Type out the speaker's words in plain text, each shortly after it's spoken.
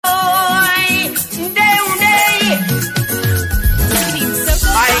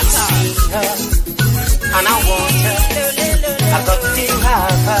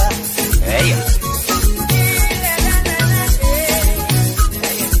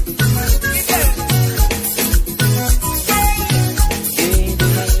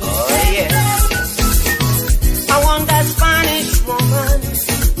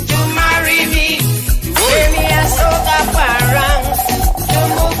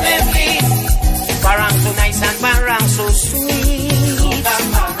sweet.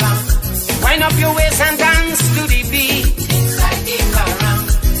 Wind up your waist and dance to the beat.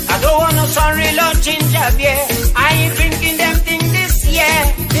 I don't want no sorry Lord ginger beer. I ain't drinking them things this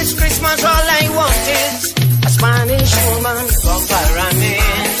year. This Christmas all I want is a Spanish woman from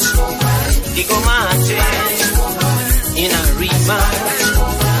Paramis, Digo Martin, in a Rima,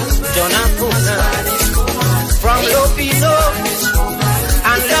 Donna Puna, from Lopino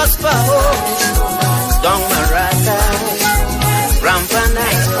and Los Pajos, Don Maratas,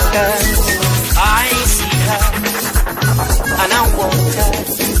 Rampanaicas. I see her and I want her.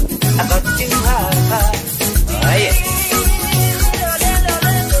 I got to have her. Oh yeah.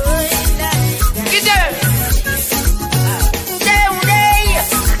 Get there.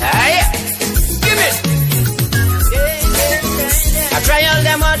 I try all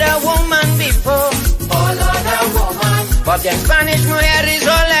them other woman before, all other woman, but them Spanish mujer is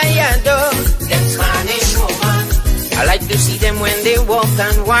all I adore. Them Spanish woman, I like to see them when they walk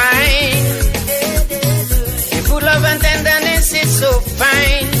and whine. They full of and tenderness is so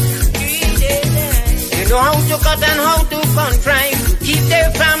fine. You know how to cut and how to contrive to keep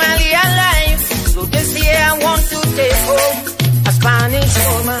their family alive. So this year I want to take home a Spanish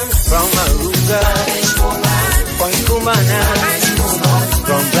woman from Aruba, Point Cumana,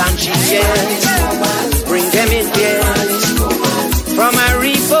 from Blanchillas, bring them in here. From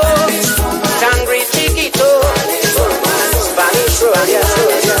Aripo, Tangri Chiquito, Spanish Roya,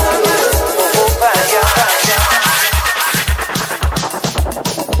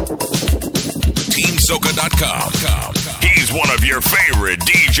 TeamSoca.com. He's one of your favorite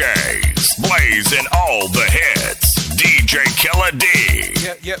DJs, blazing all the hits. DJ Killer D.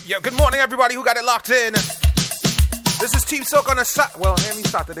 Yeah. Good morning, everybody who got it locked in. This is Team Soca on a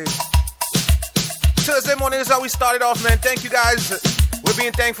Saturday. Thursday morning is how we started off, man. Thank you guys. We're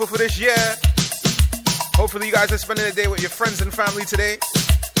being thankful for this year. Hopefully you guys are spending the day with your friends and family today.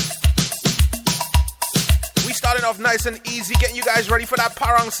 We started off nice and easy, getting you guys ready for that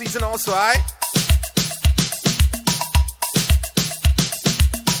Parang season also, alright?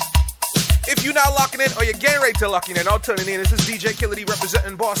 If you're now locking in or you're getting ready to lock in or turning in, this is DJ Killer D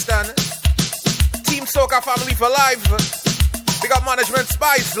representing Boston. Team Soca family for life. Big up management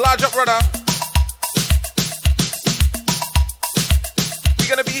Spice, large up brother. We're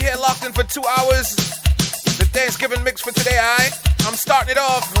gonna be here locked in for 2 hours. The Thanksgiving mix for today, alright? I'm starting it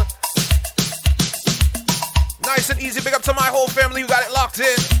off. Nice and easy, big up to my whole family who got it locked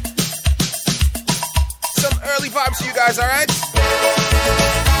in. Some early vibes to you guys, alright?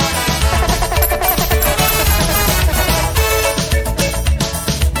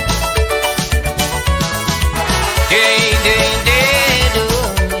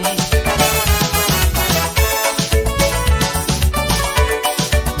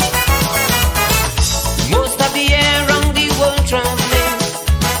 Most of the year around the world traveling,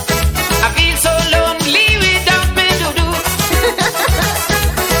 I feel so lonely without me to do.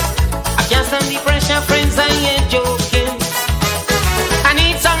 I can't stand the pressure, friends, I ain't joking. I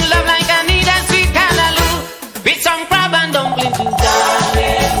need some love like I need a sweet callaloo, with some crab and dumpling too,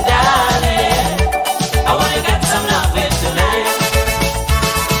 darling, darling. I wanna get some love in tonight.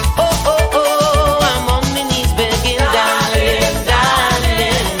 Oh, oh, oh, I'm on my knees begging, darling,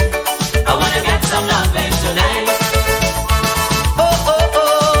 darling. I wanna get some love in tonight. Oh, oh,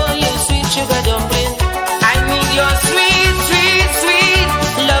 oh, you sweet sugar dumpling. I need your sweet, sweet, sweet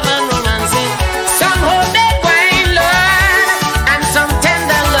love and romancing. Some homemade wine, Lord, and some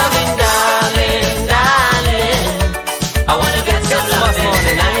tender loving, darling, darling. I wanna get some love in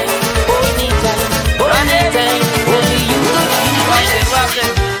tonight. Oh, anytime, only you could be my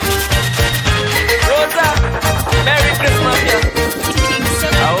Rosa, Merry Christmas, yeah.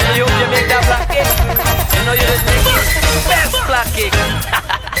 I only hope you make that black cake. You know you're the best black cake.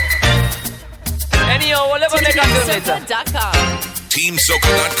 Anyhow, whatever make a film later.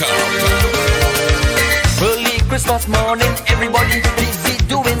 TeamSoca.com. Early Christmas morning, everybody busy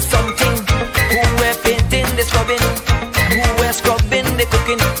doing something. Who were painting, they scrubbing. Who were scrubbing, they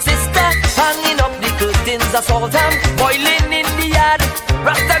cooking. Sister, hanging up the curtains, the salt and boiling in the yard.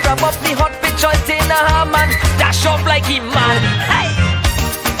 Rasta grab up the hot pictures in a ham and dash up like he man. Hey,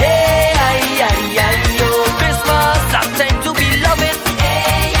 hey, ay, ay, ay, yo. Christmas, that time to be loving.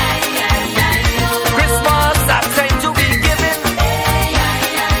 Hey, ay, ay, ay, yo. Christmas, that time to be giving. Hey, ay,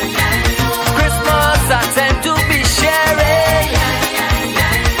 ay, ay, yo. Christmas, that time to be sharing. Hey, ay, ay,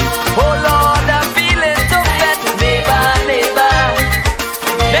 ay, yo. Oh Lord, I'm feeling so fat. Neighbor, neighbor,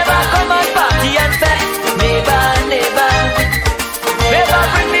 neighbor, come and party and fat. Neighbor, neighbor, neighbor,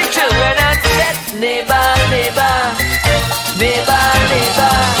 bring the children and set. Neighbor, neighbor, neighbor.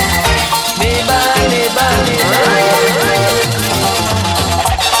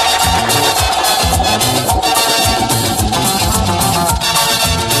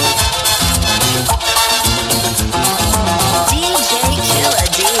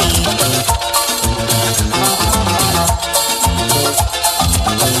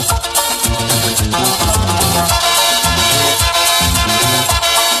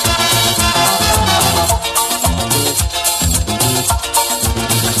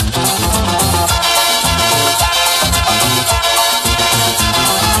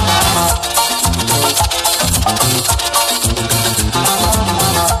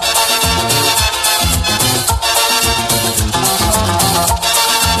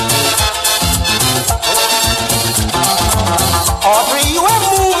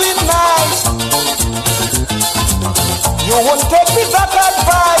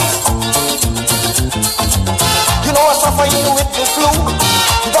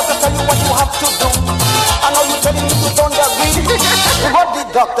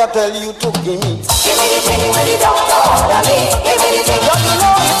 doctor tell you to give me. Give me the thing when the doctor order me. Give me the thing. Don't you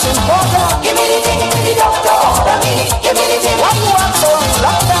know it's important? Give me the thing when the doctor order me. Give me the thing. What you want so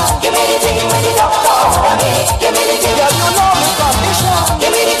doctor? Give me the thing when the doctor order me. Give me the thing. Don't you know my condition?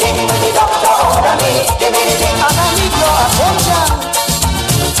 Give me the thing when the doctor order me. Give me the thing. And I need your attention.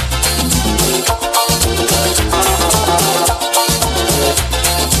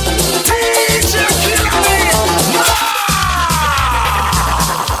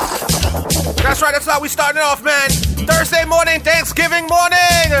 That's right, that's how we starting off, man. Thursday morning, Thanksgiving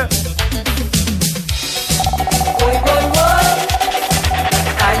morning. Boy, boy, boy.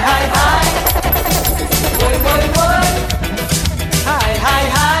 Hi, hi, hi. Boy, boy, boy. Hi, hi,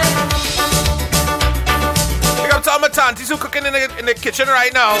 hi. Big up to all my tanties who cooking in the kitchen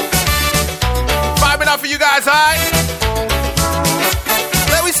right now. Vibing up for you guys, hi.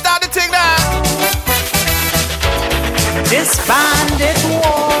 Let me start the thing now. This bandit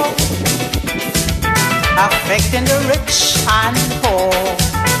war affecting the rich and poor.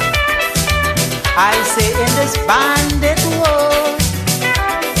 I say in this bandit war,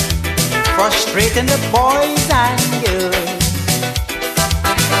 frustrating the boys and girls.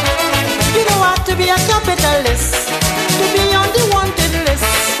 You don't want to be a capitalist, to be on the wanted list.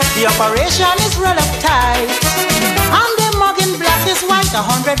 The operation is real uptight, and the mugging black is white.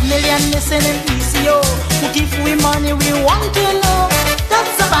 100 million missing in PCO. Who give we money we want to know?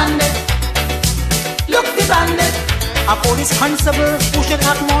 That's a bandit. Look the bandit. A police constable who should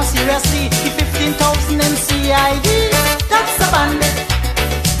have more seriously the 15,000 in CID. That's a bandit.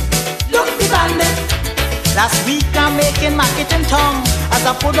 Look the bandit. Last week I'm making market in tongue. As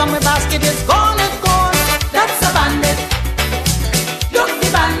I put on my basket, it's gone, it's gone. That's a bandit. Look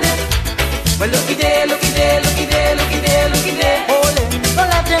the bandit. Well, looky there, looky there, looky there, looky there, looky there. Hold him, don't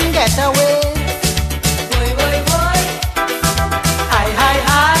let him get away. Boy, boy, boy. Hi, hi,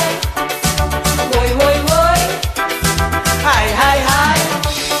 hi. Boy, boy, boy. Hi, hi, hi.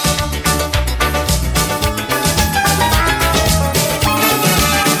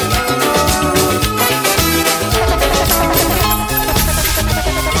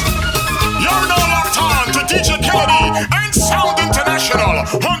 You're now locked on to DJ Kennedy and Sound International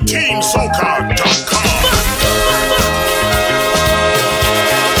on TeamSoca.com.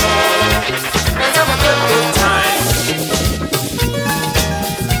 Let's have a good time.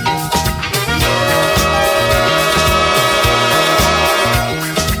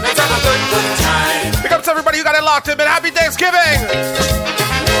 Let's have a good time. Big up to everybody who got it locked in, man. Happy Thanksgiving.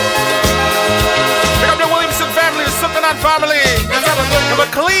 Big up the Williamson family, the Sutherland family. Let's have a good The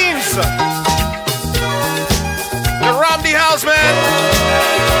McLeans. The Romney house, man.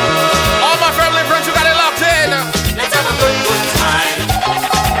 All my family and friends who got it locked in. Let's have a good time.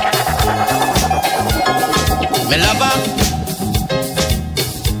 Me lover,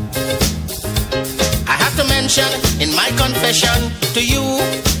 I have to mention in my confession to you,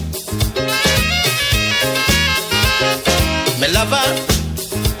 me lover,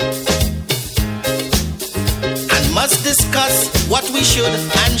 and must discuss what we should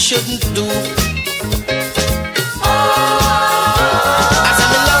and shouldn't do. As a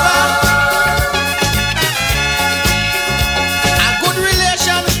me lover, a good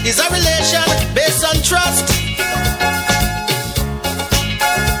relation is a relation based on trust.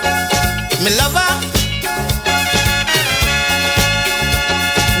 Me lover,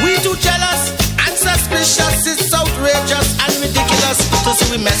 we too jealous and suspicious. It's outrageous and ridiculous to see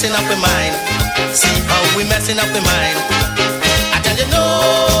we messing up the mind. See how we messing up the mind. I tell you no,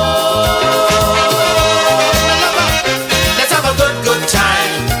 me lover, let's have a good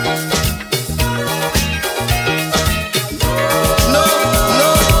time. No,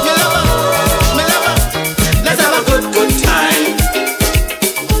 me lover, let's have a good time.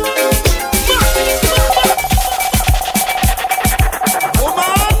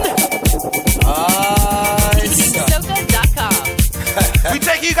 We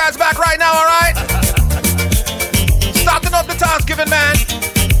taking you guys back right now, all right? Starting off the Thanksgiving, man.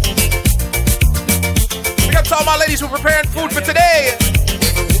 We got to all my ladies who are preparing food for today.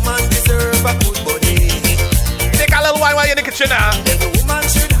 Every woman deserve a good body. Take a little while you're in the kitchen now. Every woman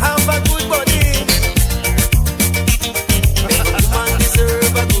should have a good body. Every woman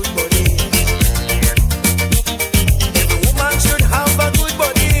deserve a good body. Every woman should have a good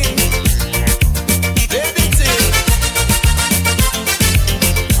body. Baby, sing.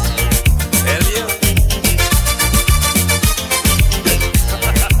 Tell you.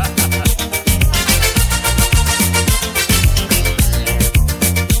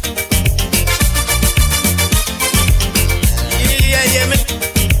 Yeah, me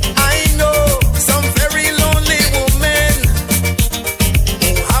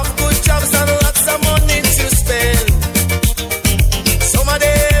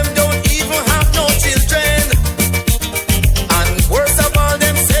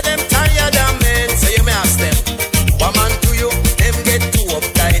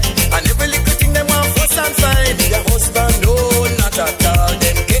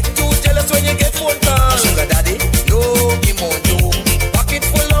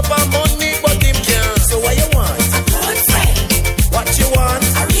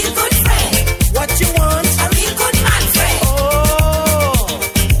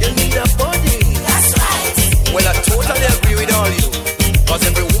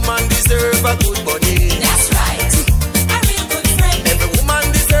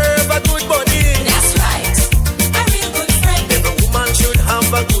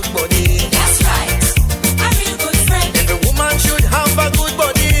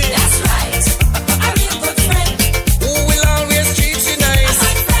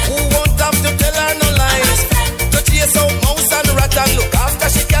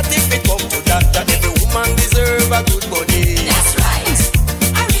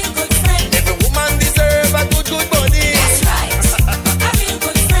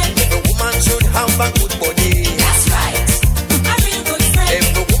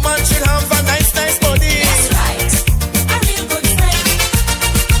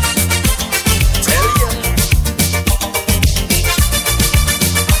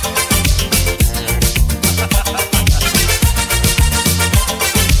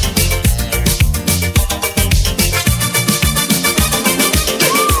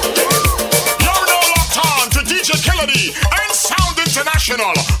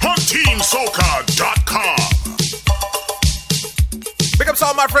International on TeamSoca.com. Big ups to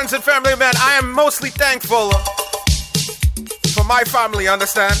all my friends and family, man. I am mostly thankful for my family,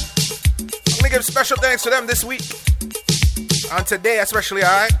 understand? I'm gonna give special thanks to them this week. And today especially,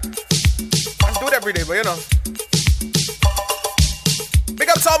 alright? I do it every day, but you know. Big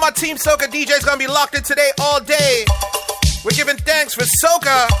ups to all my Team Soca DJs gonna be locked in today all day. We're giving thanks for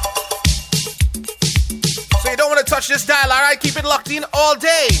Soca. So you don't want to touch this dial, alright? Keep it locked in all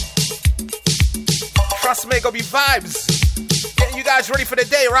day. Trust me, gonna be vibes. Getting you guys ready for the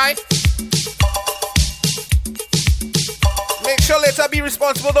day, right? Make sure later be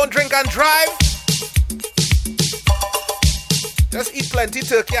responsible, don't drink and drive. Just eat plenty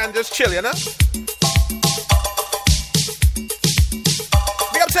turkey and just chill, you know?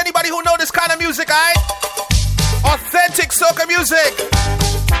 Big up to anybody who know this kind of music, alright? Authentic soca music.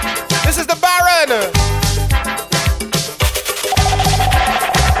 This is the Baron.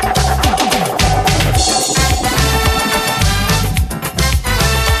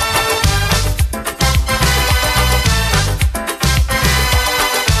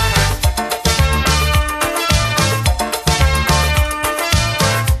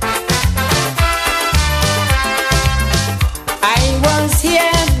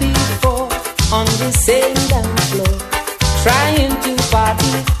 On the same dance floor, trying to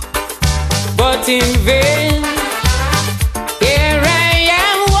party, but in vain. Here I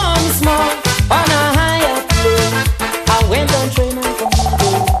am once more on a higher plane. I went on train and come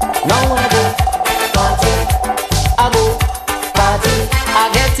home. Now I go party, I go party. I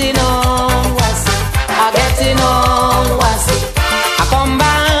getting on wassy, I getting on wassy. I come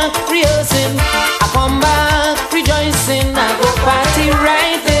back rehearsing, I come back rejoicing. I go party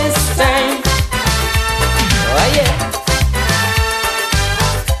right this time. Oh yeah.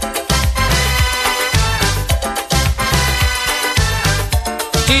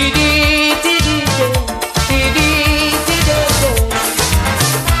 DJ Killer D.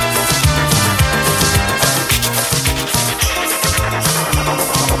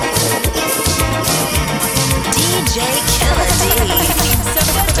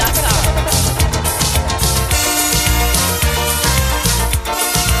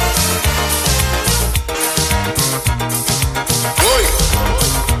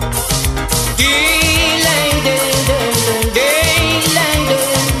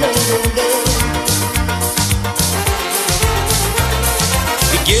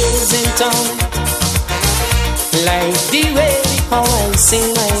 Like the way how I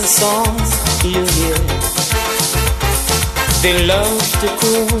sing my songs, you hear. They love to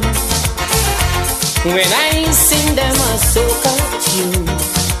cool when I sing them a soca tune.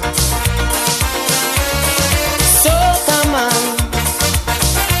 Soca man,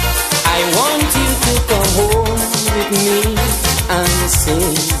 I want you to come home with me and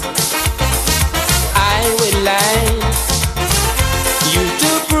sing. I would like you to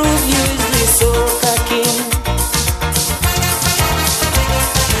prove you're the soca king.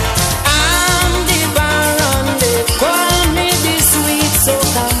 I'm the Baron, they call me the sweet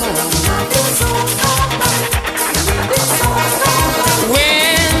soca man.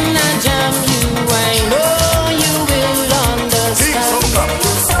 When I jam you, I know you will understand.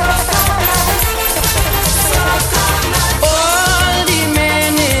 All the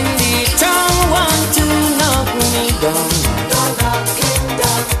men in the town want to knock me down.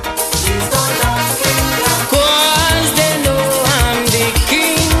 Cause they know I'm the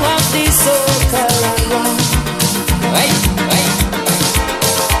king of the soca around.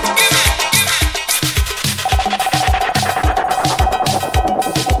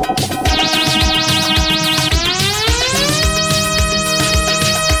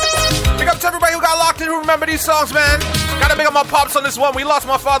 Big up to everybody who got locked in, who remember these songs, man. Gotta big up my pops on this one. We lost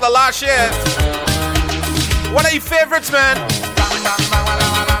my father last year. One of your favorites, man.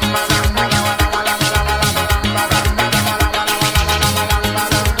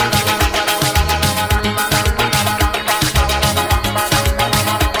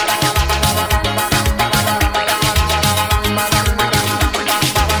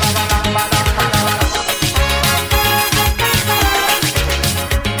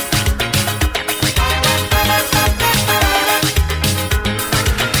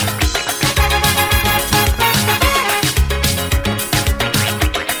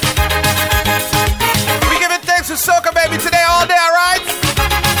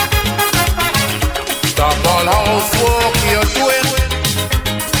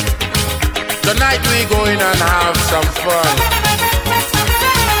 Tonight we going and have some fun.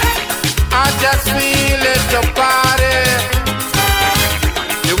 I just feel it to party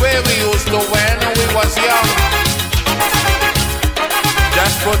the way we used to when we was young.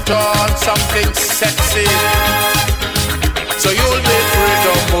 on something sexy, so you'll be free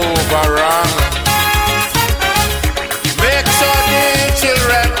to move around. Make sure the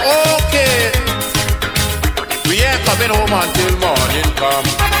children okay. We ain't coming home until morning come.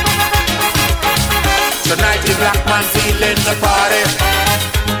 Tonight the black man feeling the party.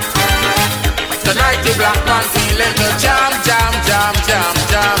 Tonight the black man feeling the jam, jam, jam, jam,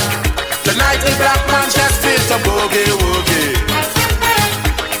 jam. Tonight the black man just feels the boogie woogie.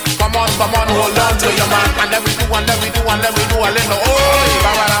 Come on, hold on to your man. And then we do, and then we do, and then we do a little oh.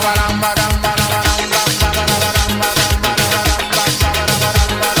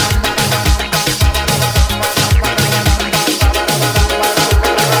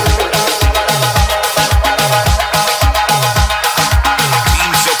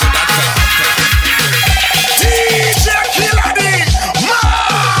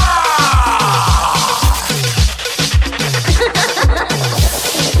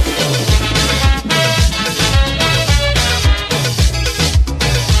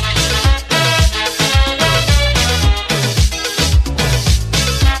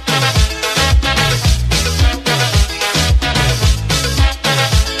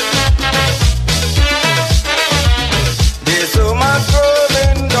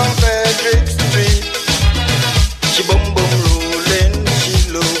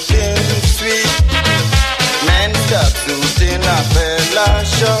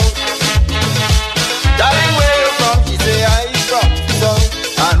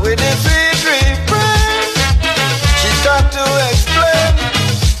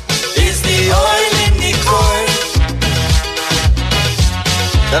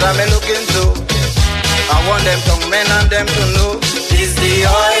 That I'm looking to. I want them young men and them to know is the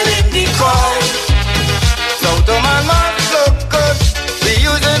oil in the coil. So to man must look good. We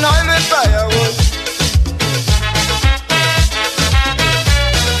using oil with firewood.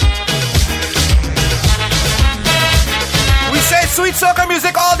 We say sweet soca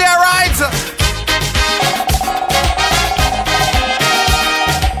music all day rides.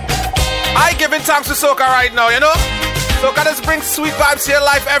 I giving thanks to soca right now, you know? Soca just brings sweet vibes to your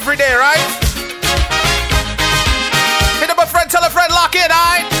life every day, right? Hit up a friend, tell a friend, lock in,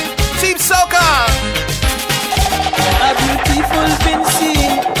 alright? Team Soca. A beautiful Vincy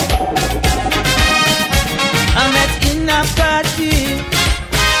I met in a party.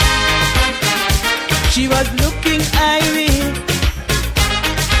 She was looking irie,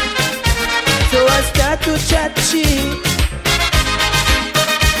 so I start to chat she.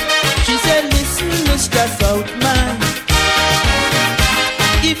 She said, listen, Mr. Southman,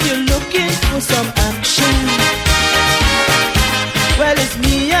 if you're looking for some action, well, it's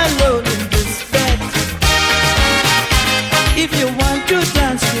me alone in this bed. If you want to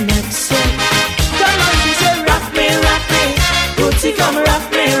dance the next set, come on, she said, rock me, Bootsy, come rock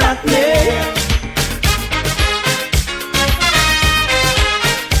me.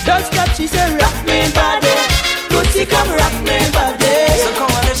 Don't stop, she said, rock me, body. Bootsy, come rock me, body. So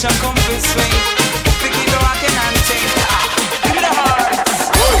coalition come this way. We keep it rocking and take give me the heart.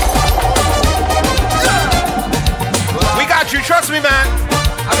 We got you, trust me, man.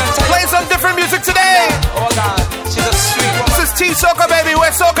 Play some different music today. Oh God, she's a sweet woman. This is Team Soca, baby,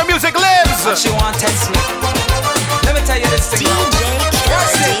 where soca music lives. And she want test me. Let me tell you this thing.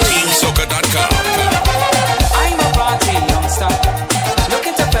 TeamSoca.com. I'm a party youngster,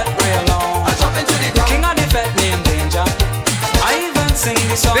 looking to fet real long. The king of the fet named Danger. I even sing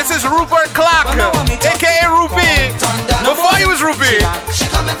the song. This is Rupert Clark, aka Rupee. Before he was Rupee.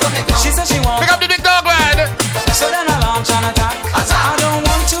 She said she want. Pick up the big dog, man. So then I launch an attack. I don't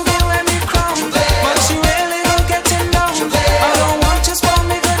want to be where me crown, but she really don't get him down. I don't want to spoil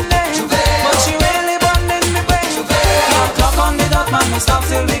me good name, but she really bonded me brain. Now clock on the dot, man, me stop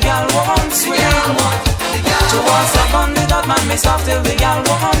till the gal won't swing. To 1 second the dot, man, me stop till the gal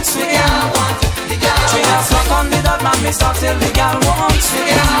won't swing. 3 o'clock on the dot, man, me stop till the gal won't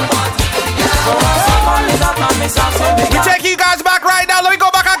swing. 4 o'clock on the dot, man, me stop till the gal. We take you guys back right now. Let me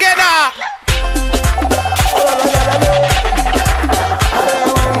go back again now.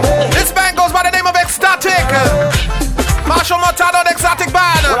 This band goes by the name of Ecstatic. Marshall Montano, the Ecstatic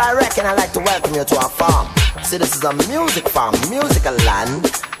band. Well, I reckon I'd like to welcome you to our farm. See, this is a music farm, musical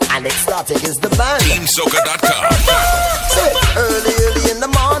land, and Ecstatic is the band. TeamSoca.com. Early in the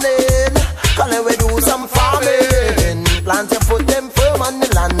morning, can we do some farming? Plant your foot them firm on the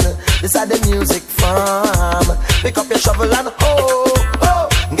land. This is the music farm. Pick up your shovel and hoe,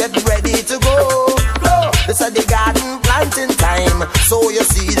 get ready to go. This is the garden planting time. Sow your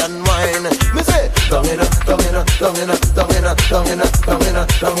seed and wine. Me say, down in a, down in a, down in a, down in a, down in a, down in a,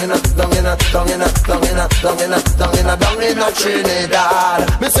 down in a, down in a, down in a, down in a, down in a, down in a, down in a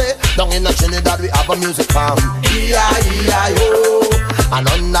Trinidad. Me say, down in a Trinidad we have a music farm. E-I-E-I-O. And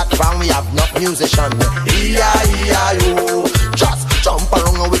on that farm we have enough musician. E-I-E-I-O. Just jump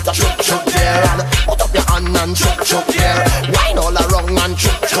around with a shook there, and put up your hand and shook there. Wine all around and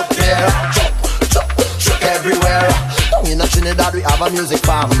shook there. Shook everywhere. Down in a Trinidad we have a music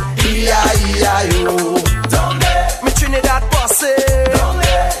farm. E-I-E-I-O. Down there, me Trinidad bossy. Down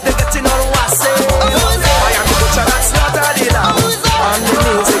there, they getting all wassy. I am the butcher that slaughtered the lamb. And the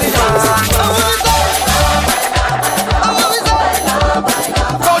music farm.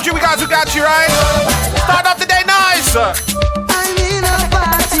 Told you we got you right. Start off the day nice. I'm in a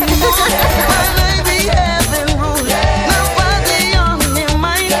party mood. My life be heaven rule. Nobody on me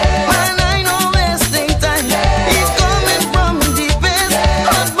mind. Man, I know wasting time. He's coming from the best.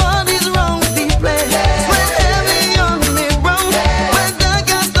 Hot bodies round the place. When heavy on me brown. But I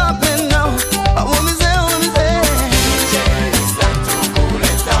can't stop it now. I want me say, it's like to cool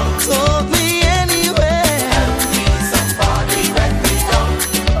it down. Talk me anywhere. Somebody let me down.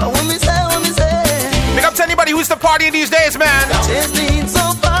 I want me say. Big up to anybody who's the partying these days, man.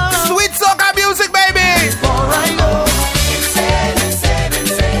 Sweet soca music, baby.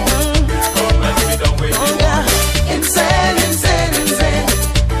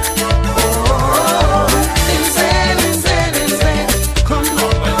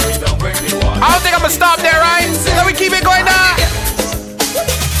 I don't think I'm gonna stop there, right? Let me keep it going now.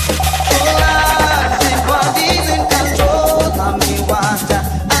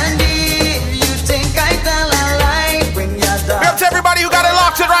 Everybody who got it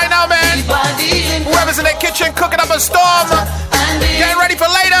locked in right now, man. Whoever's in their kitchen cooking up a storm, getting ready for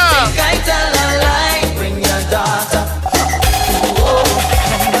later.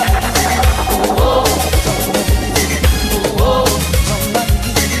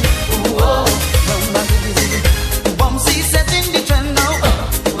 Bumsy setting the trend now.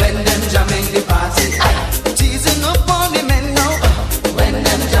 When them jamming the party, teasing up on the men now. When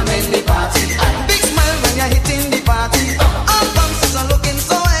them jamming the party, big smile when you're hitting the party. Looking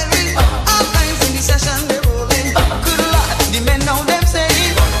so heavy, all times in the session they rolling. Good Lord, the men now them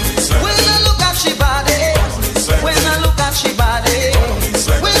saying, when I look at she body, when I look at she body,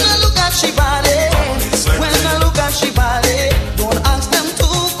 when I look at she body, when I look at she body, don't ask them to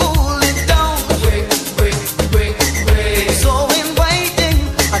cool it down. Break. So inviting,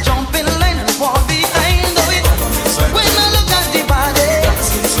 I jump in line and fall behind of it. When I look at the body,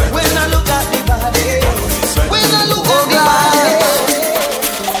 when I look at the body, when I look at the body.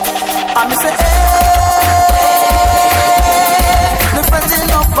 I'm say, the fretting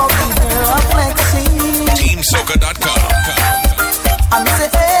up of the girl of flexing. TeamSoca.com. I'm say,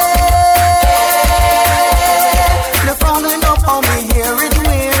 the frowning up on me here it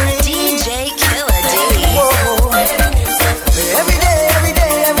weary. DJ Killer D. Every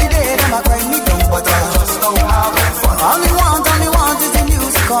day, them a grind me down, but I just don't have fun. All me want is the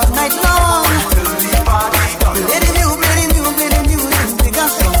music all night long. Play the music, big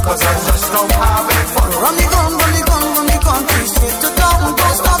and strong, 'cause I just don't have it fun. Run the gun, straight to town,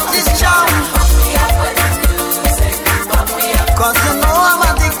 don't stop this jam. 'Cause you know I'm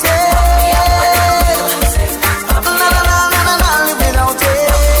addicted. Live without it.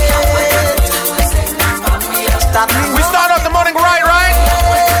 Stop me. We start off the morning right?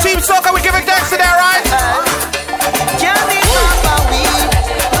 Team Soca, we giving thanks to that, right? Candy for me,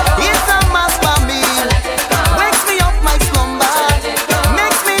 it's a mass for me. Wakes me up my slumber,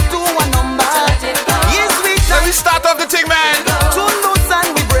 makes me do a number. Yes, we Let me start off the thing, man. too loose and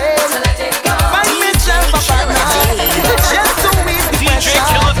we break. Find myself a partner, just to ease the pressure.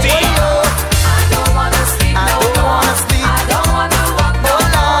 I don't wanna sleep. I don't wanna walk no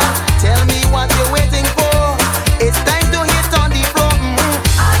long. Tell me what you're waiting for. It's time to hit on the floor.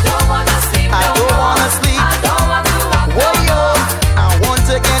 I don't wanna sleep. I don't wanna walk. Whoa, yo, I want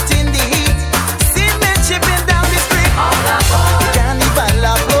to get in the heat. See me chipping down the street. Carnival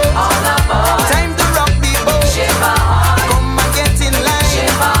of love. Time to rock the boat. Come and get in line.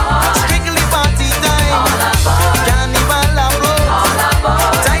 Strictly party time. Carnival of love.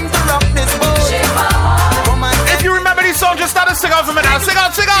 Time to rock this boat. Come and get If you remember these songs, just start to sing out for me now. Sing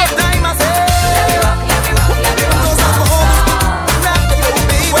out. time, I say.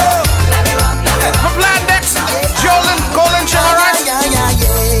 We're playing next, Golden Jam, alright?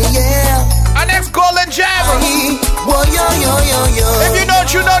 Yeah. Our next Golden Jam. Whoa, yo. If you know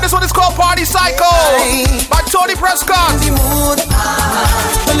it, you know this one is called Party Psycho by Tony Prescott. The mood,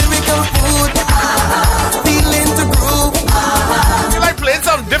 the lyrical food, feeling to groove, You like playing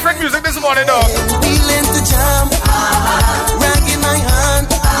some different music this morning, though. feeling to jam, rag in my hand,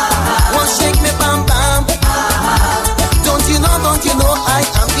 one shake me bam bam. Don't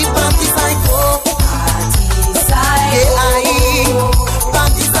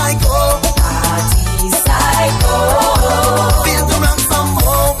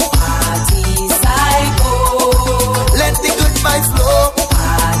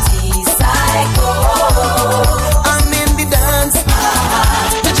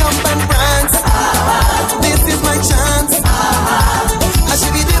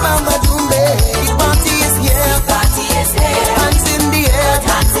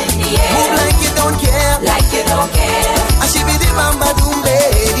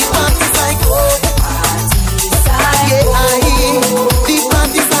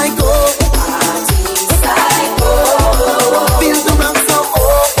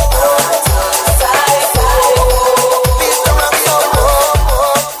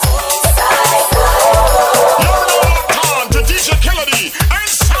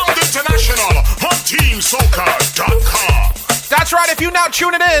TeamSoca.com. That's right, if you're now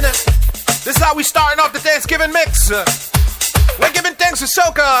tuning in, this is how we starting off the Thanksgiving mix. We're giving thanks to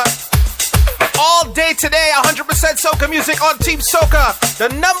Soca all day today. 100% Soca music on Team Soca, the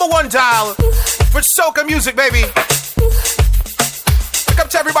 #1 dial for Soca music, baby. Pick up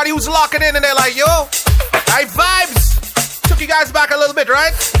to everybody who's locking in and they're like, yo, alright, vibes. Took you guys back a little bit,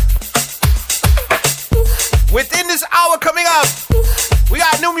 right? Within this hour coming up, we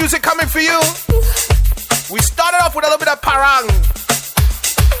got new music coming for you. We started off with a little bit of Parang.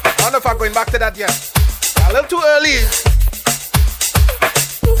 I don't know if I'm going back to that yet. A little too early.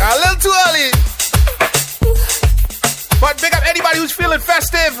 A little too early. But big up anybody who's feeling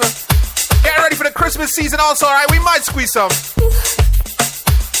festive. Get ready for the Christmas season also, alright? We might squeeze some.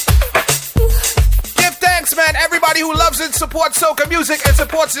 Give thanks, man. Everybody who loves and supports Soca music and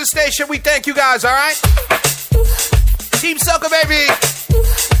supports this station, we thank you guys, alright? Team Soca, baby.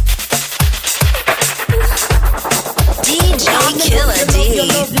 DJ Killer D.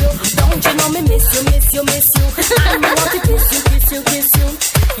 Don't you know me miss you. And me want to kiss you.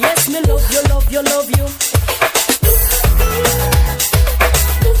 Yes, me love you.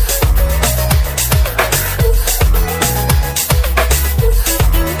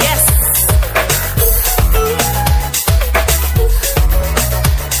 Yes.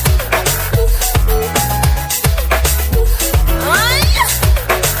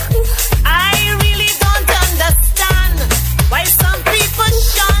 I really don't understand why some people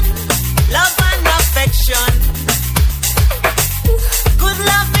shun love and affection. Good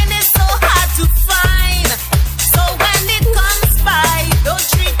loving is so hard to find. So when it comes by, don't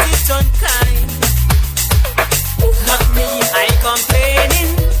treat it unkind. Not me, I complaining.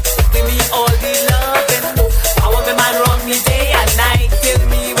 Give me all the loving. I want my man run me day and night. Tell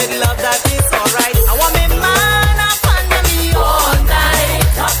me with love that is alright. I want my man up under me all night.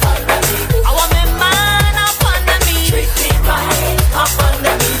 Up under me. I want my man up under me. Treat me right. Up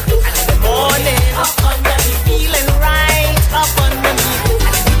under me. And in the morning up under me. Feeling right. Up under me.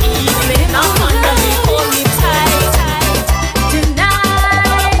 Evening up under me, hold me tight.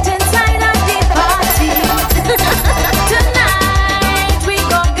 Tonight, inside of the party. Tonight, we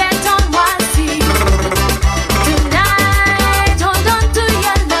gon' get on one team. Tonight, hold on to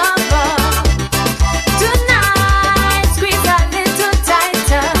your lover. Tonight, squeeze a little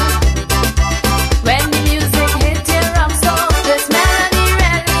tighter. When the music hits your rock so this melody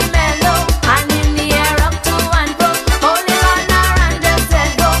really mellow. And in the air up to and fro, holding on and just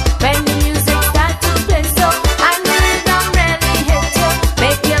let go. When the music start to play so, and the rhythm really hits you,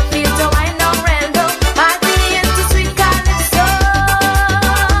 make you feel so I know real low. Party into sweet calypso.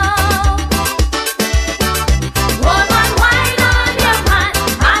 Woman, wine on your man,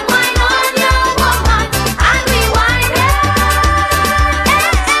 man wine on your woman, and we wine it.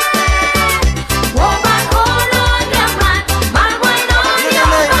 Woman, hold on your man, man wine on your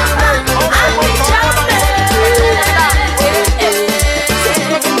woman, and we jump it.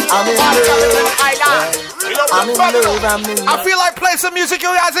 I'm in love. I feel like playing some music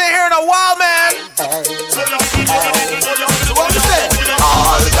you guys ain't hearing in a while, man. All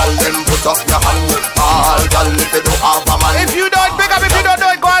gal them put up your hand. All gal if you do have a man. If you don't, big up. If you don't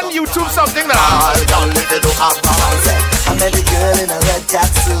know it, go on YouTube something now. All gal if you do have a man. I met a girl in a red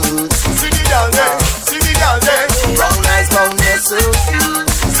catsuit. See the gal there, see the gal there. Brown eyes, brown hair, so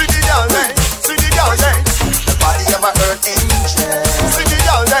cute. See the gal there, see the gal there. The body of a earth angel. See the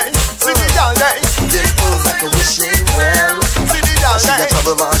gal there, see the gal there. Dimples like a wishing well. See the gal there. She a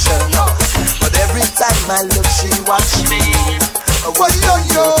trouble marshal now. But every time I look, she watch me. What yo,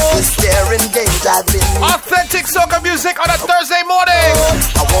 the staring gauge I've been. Authentic Soca music on a Thursday morning.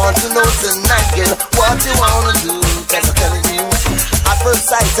 I want to know tonight, girl, what you wanna do? Cause I'm telling you, at first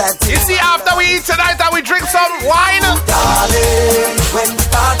sight I think. You see, after we eat tonight, that we drink some wine. Darling, when the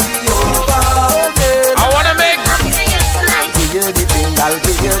party over, I wanna make. I'll give you the thing, I'll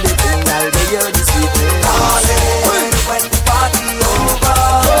give you the thing, I'll give you the sweet thing. Darling, when the party over,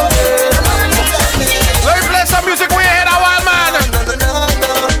 let me play some music we ain't a while, man.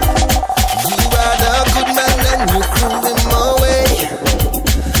 You are the good man and you threw him away.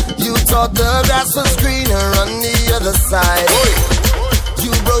 You thought the grass was greener on the other side.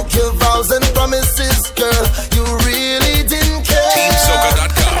 You broke your vows and promises, girl. You really didn't care.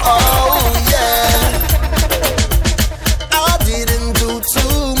 TeamSoca.com. Oh yeah. I didn't do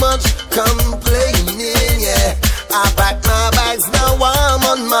too much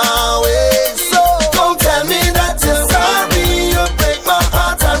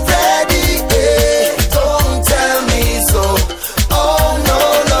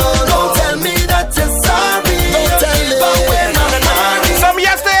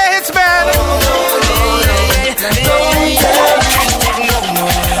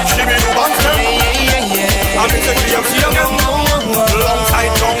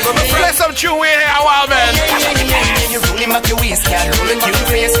Cute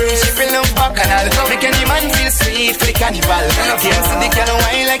face, she feel no bacchanal. Make any man feel sweet for the carnival. Can't see the girl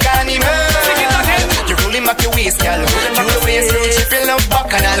wine like animal. You rolling back your waist, girl. Cute face, she feel no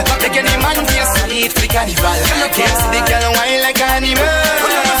bacchanal. Make any man feel sweet for the carnival. Can't see the girl wine like animal.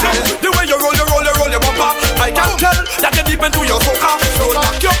 The way you roll your bumper, I can tell that you're deep into your soca. So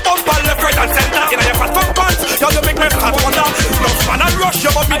knock your bumper left, right, and center. In your fat pump pants, you make me fat wonder. Love man and rush,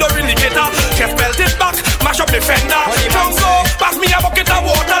 you but me don't really cater. Chest belt it back, mash up the fender. Come so, pass me a bucket of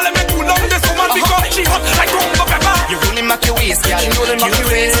water. Let me cool down this woman because she hot like rumba pepper. You rolling back your waist, girl. Cute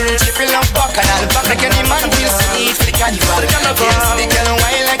face, she feel no bacchanal. Make any man feel sweet for the carnival. Can't see the girl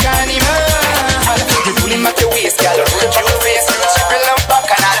wine like animal. You rolling back your waist, girl. Cute face, she feel no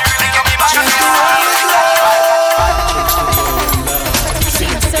bacchanal. Make any man feel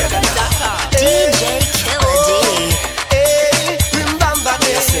DJ Killer D. Remember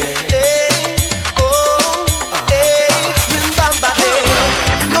this. Remember this.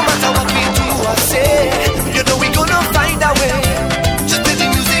 No matter what we do or say, you know we gonna find a way. Just let the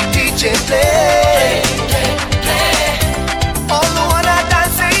music DJ play. All the wanna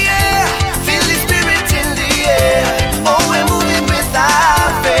dance, say yeah. Feel the spirit in the air. Oh, we're moving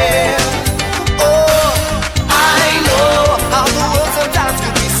without fear. Oh, I know how the world sometimes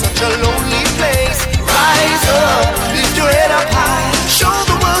could be such a lonely place. Rise up, lift your head up high. Show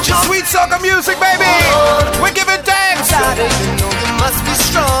the world your Sweet soca music, baby. We're giving thanks. You know you must be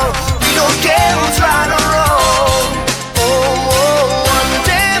strong. We don't care who's right or wrong. Oh, one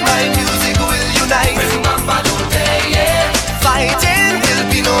day my music will unite. Fighting will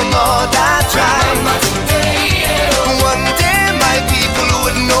be no more that time. One day my people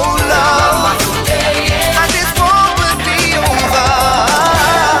would know love, and this war would be over.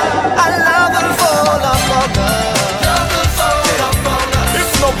 I love the fall of If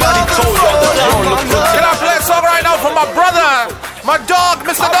nobody told you that you don't look good. Can I play a song right now for my brother, my dog,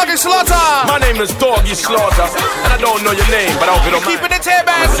 Mr. Doggy Slaughter? My name is Doggy Slaughter, and I don't know your name, but I hope you don't mind. Keeping it here,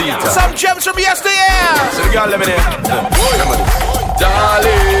 man. Some gems from yesteryear. So the girl, let me know.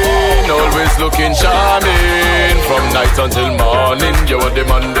 Darling, always looking charming. From night until morning, you are the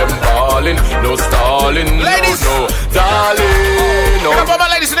man them balling. No stalling, ladies. No, darling. Can I put my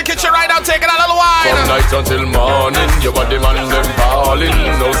ladies in the kitchen right now, taking a little wine? From night until morning, you are the man them balling.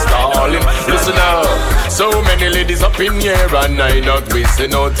 No stalling. Listen up, so many ladies up in here, and I not wasting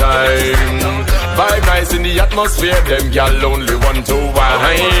no time. Vibe nice in the atmosphere, them gal only want to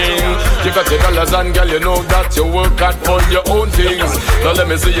wine. You got your dollars and gal, you know that you work hard for your own things. Now let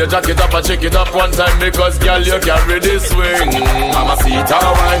me see you jack it up and check it up one time, because gal you carry this swing. Mamacita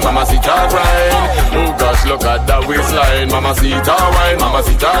wine, mamacita grind. Oh gosh, look at that waistline. Mamacita wine,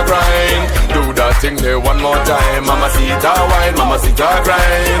 mamacita grind. Do that thing there one more time. Mamacita wine, mamacita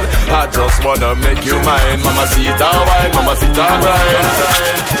grind. I just wanna make you mine. Mamacita wine, mamacita grind.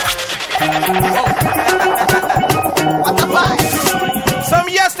 Some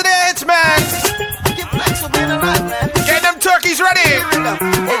yesterday hits, man. Get them turkeys ready.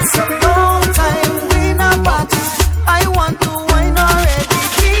 It's a long time we not party. I want to wine already.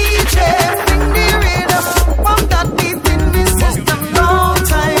 DJ, bring the rhythm. Pump that beat in the system. Long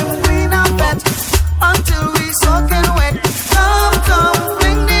time we not bet until we soaking wet. Come,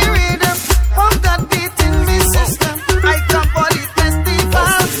 bring the rhythm. Pump that beat in the system. I come for the festival.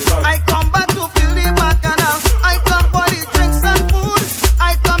 I come back to feel the bacchanal. I come for the drinks and food.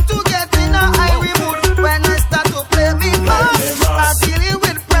 I come to get in a Irish mood. When I start to play me bass, I deal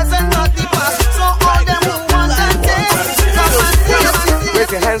with present, not the past. So all them who want and take, come and see.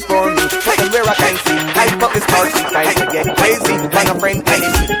 Raise your hands for me, tell them where I can see. Hype up this party, time to get crazy. Like a friend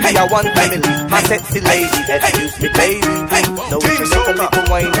enemy, we are one family. My sexy lady, excuse me baby. No, you make a little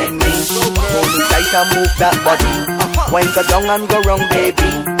wine in me. Hold me tight and move that body. Wine go down and go wrong, baby.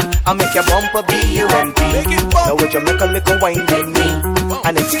 I make your bumper B-U-M-P. Now would you make a little wine with me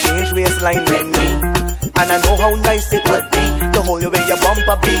and exchange waistline with me? And I know how nice it would be to hold you with your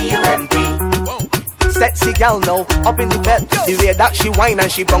bumper B-U-M-P. Sexy gal now, up in the bed. The way that she whine and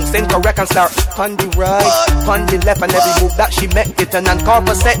she bounce incorrect and start on the right, on the left, and every move that she make it an encore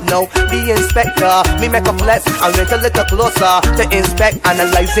set now. The inspector, me make a flex and went a little closer to inspect,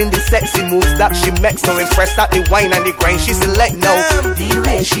 analyzing the sexy moves that she makes. So impressed at the wine and the grind she select now. The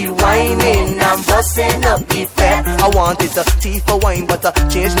way she whining and busting up the fat. I wanted a tea for wine, but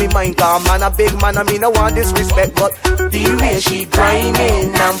change me mind. Cause man a big man, I mean I want disrespect, but the way she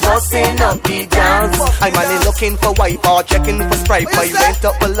grinding and busting up the dance. I'm only looking for wife or checking for stripe. I went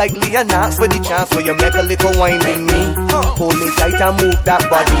up politely and asked for the chance. So you make a little wine in me. Hold me tight and move that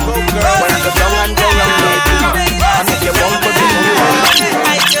body. When you down and down and baby, I make you want for the new.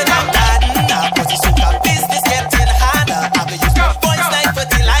 I should have done now, cause it's a business getting harder. I will use my voice like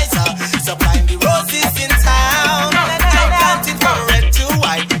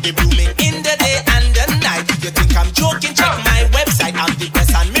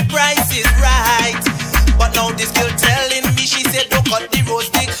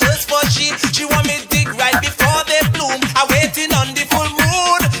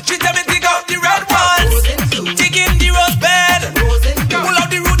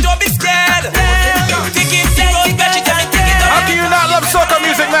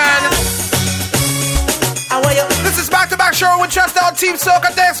Manchester on Team Soca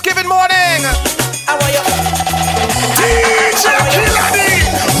Thanksgiving morning. How are you? DJ Killer D.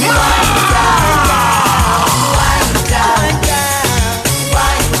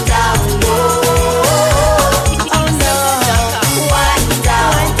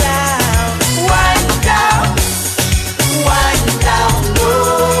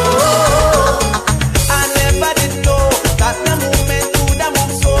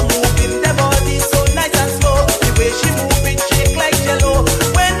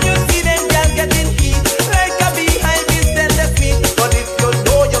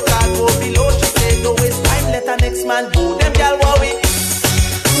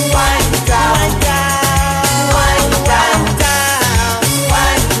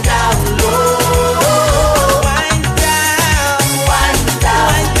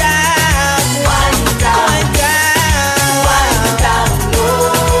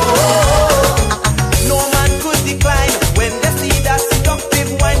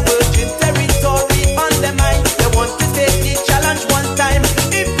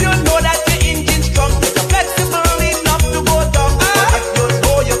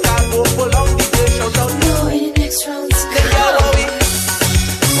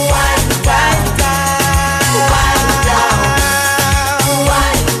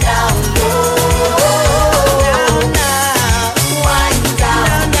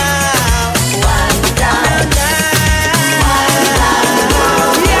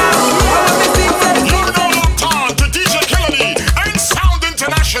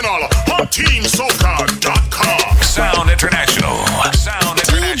 TeamSoca.com. Sound International.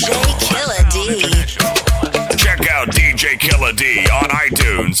 DJ Killer D. Check out DJ Killer D on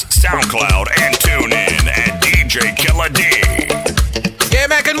iTunes, SoundCloud, and TuneIn at DJ Killer D. Yeah,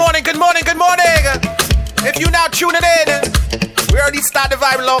 man, good morning. If you now tuning in, we already started the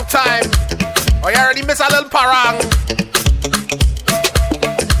vibe a long time. Or you already missed our little parang.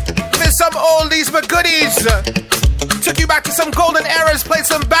 Miss some oldies but goodies. Took you back to some golden eras, played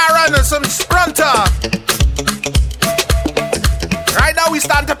some Baron and some Sprunter. Right now we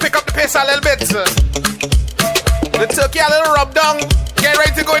starting to pick up the pace a little bit. The turkey a little rub down, get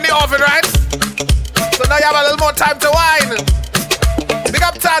ready to go in the oven, right? So now you have a little more time to whine. Big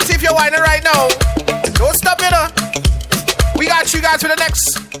up Tati if you're whining right now. Don't stop, you know. We got you guys for the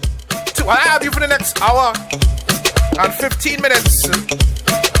next I have you for the next hour and 15 minutes.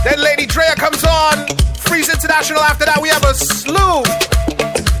 Then Lady Drea comes on. Freeze International. After that, we have a slew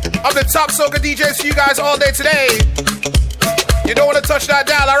of the top soca DJs for you guys all day today. You don't want to touch that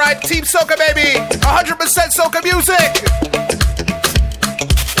dial, all right? Team Soca, baby. 100% soca music.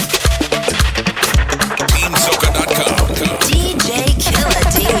 TeamSoca.com. DJ Killer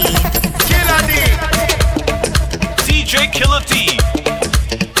D. Killer D. DJ Killer D.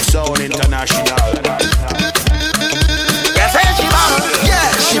 Sound International. Yes, hey, she bad. Yeah,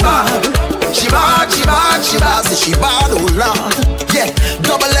 she bad. She bad, she bad, she bad. Say she bad, oh Lord. Yeah,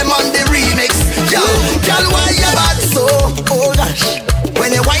 Double M on the remix. Yo, girl, why you bad so? Oh gosh.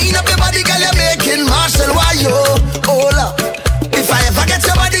 When you wind up your body, girl, you're making Marshall. Why you? Oh Lord. If I ever get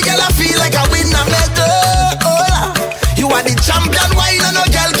your body, girl, I feel like I win a medal. Oh Lord. You are the champion, why no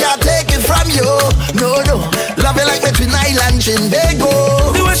girl can't take it from you? No, no. Love you like between Island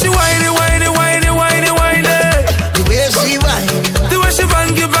Trinbago. The way she whine it. The way she whine. The way she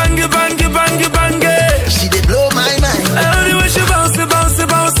bang it. She did blow my mind. And the way she bounce it,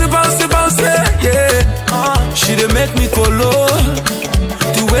 yeah. She did make me go low.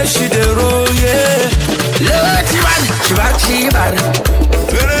 The way she did roll, yeah. Look, she bad.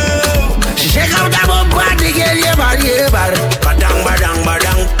 She shake out that bum body, girl, yeah, bad. Badang.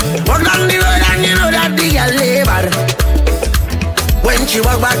 Walk down the road and you know that the girl labor. When she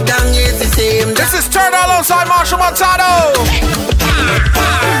walk back down, it's the same. This is Turn alongside Marshall Montano.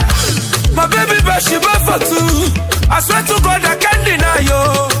 My baby, but she bad for two. I swear to God, I can't deny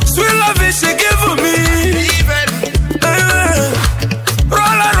you. Sweet love is she give me.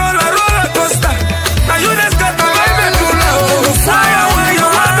 Roller coaster. Now you just got my baby to love. Fire where you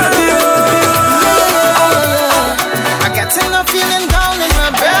want to be. I got enough feeling down in my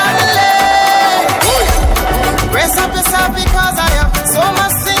belly. Brace up yourself because I have so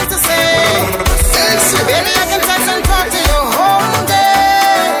much things to say. Baby, I can text and talk to you whole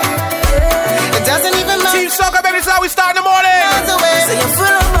day. It doesn't even matter. Team Soca, baby, this is how we start in the morning. Say you're full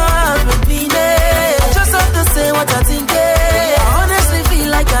of my happiness. Just a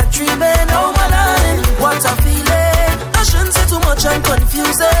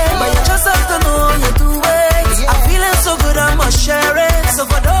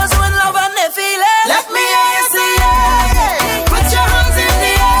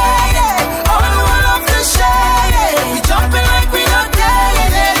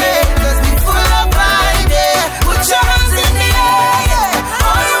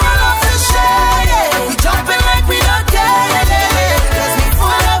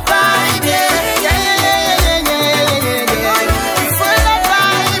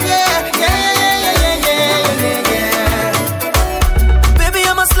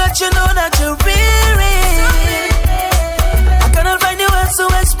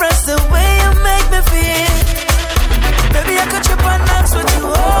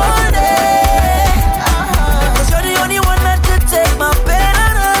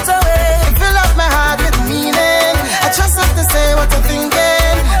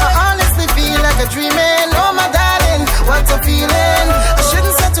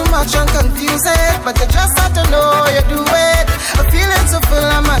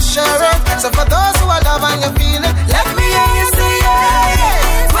share it. So for those who are love and you feel it, let me hear you say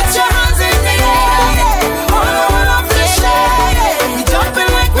yeah. Put your hands in the air. All of the share. We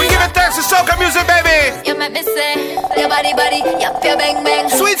jumping like we give it thanks to soca music, baby. You make me say, your body, yap, your bang, bang.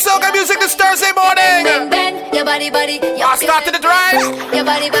 Sweet soca music this Thursday morning. Bang, bang, your body, I'll start to the drive. Your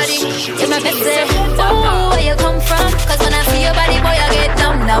body, you make me say, ooh, where you come from? Cause when I see your body, boy, I get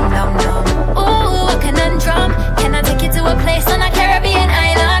numb. Ooh, a conundrum. Can I take you to a place on a Caribbean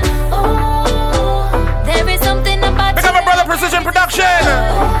island? Ooh, there is something about Pick up my brother Precision Production.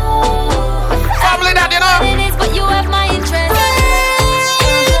 Family that, you know. It is, but you have my interest.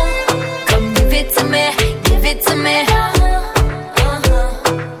 Come give it to me.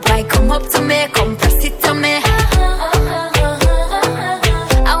 Why come up to me, come press it to me.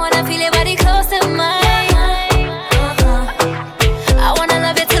 I wanna feel your body close to mine. I wanna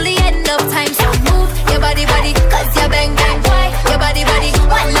love you till the end of time. So move your body, cause you bang bang. Why your body,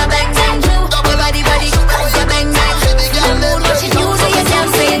 wanna bang bang. Move your body, cause you bang bang. The mood watching you, so you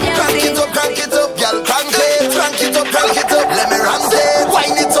dancing. Crank it up, girl, crank it up. Let me ramp it,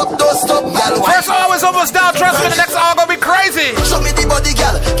 wind it up, don't stop, girl. First hour is almost down, trust me, the next hour gonna be crazy. Show me the body,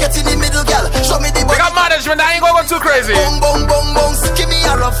 girl, get in the middle, girl. Show me the body. We got management, I ain't gonna go too crazy. Boom, give me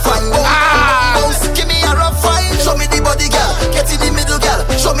a rough fine. Boom, give me a rough fine. Show me the body, girl, get in the middle, girl.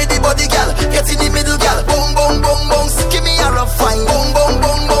 Show me the body, girl, get in the middle, girl. Boom, give me a rough fine. Boom,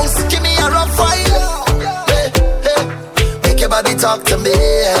 give me a rough fine. Hey, make your body talk to me.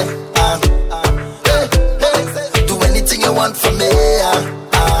 Do anything you want from me.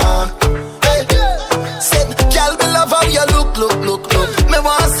 Said, girl, me love how you look. Me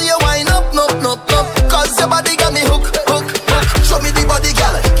wanna see you wind up. Cause your body got me hook. Show me the body,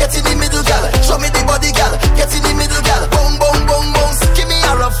 girl, get in the middle, girl. Show me the body, girl, get in the middle, girl. Boom, give me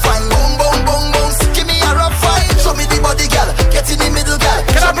a rough fine. Boom, give me a rough fine. Show me the body, girl, get in the middle, girl.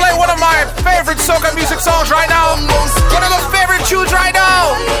 Can I play one of my favorite soca music songs right now? One of those favorite tunes right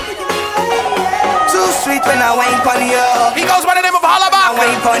now. Too sweet when I wine pon you. He goes by the name of Hollaback.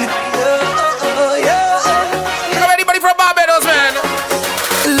 Wine pon you. Pick up anybody from Barbados, man.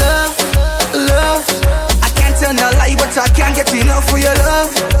 Love. I can't tell no lie, but I can't get enough for your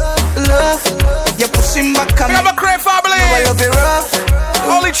love. You're pushing back on me. Pick up a great family. I love it rough.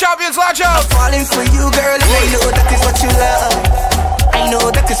 Only champions, large up. I'm falling for you, girl, and I know that is what you love. I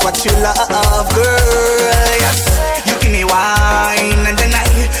know that is what you love, girl. Yes, you give me wine, and then I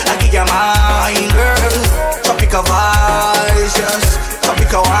give you mine, girl. Tropical vibes, yes.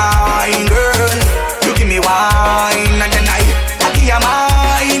 Tropical wine, girl. You give me wine, and then I give you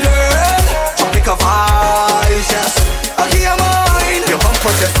mine, girl. Tropical vibes, yes. I give you mine. Your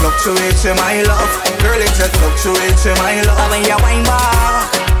bumper just fluctuates in my love, girl. It just fluctuates in my love. When you wine back,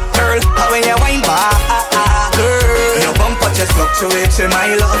 girl. When you wine back, girl. Your bumper just fluctuates in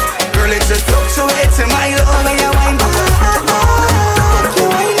my love, girl. It just fluctuates in my love. When you wine back, you wine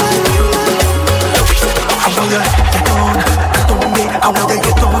back.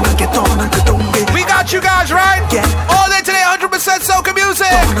 We got you guys right. All day today, 100% soca music.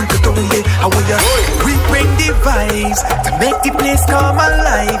 We bring the vibes to make the place come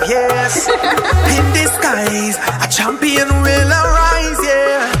alive. Yes, in the skies, a champion will arise.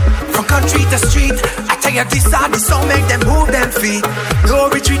 Yeah, from country to street, I tell you this are the song, make them move them feet. No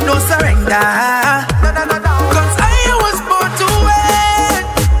retreat, no surrender. No. Cause I was born to win.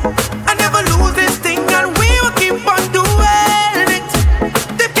 I never lose this thing, and we will keep on doing it.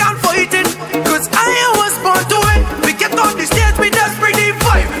 They can't fight it, cause I was born to win. We get on the stage, we just bring the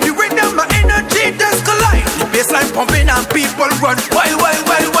vibe. The rhythm, my energy, just collide. The bassline pumping and people run wild.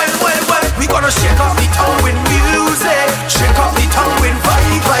 We gonna shake off the town with music. Shake off the town with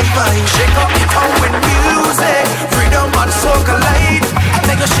vibe. Shake off the town with music. Freedom and soca light.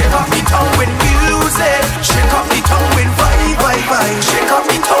 Take a shake off the town with music. Shake off the town with vibe. Shake off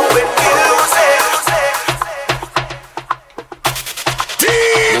the town with music.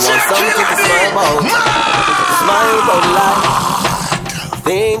 You want something to smile about life.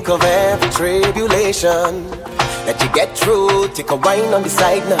 Think of every tribulation that you get through. Take a wine on the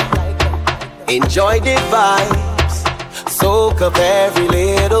side now. Enjoy the vibes. Soak up every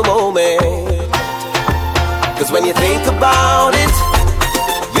little moment. Cause when you think about it,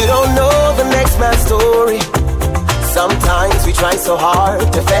 you don't know the next man's story. Sometimes we try so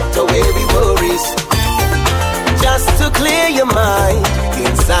hard to fet away we worries, just to clear your mind.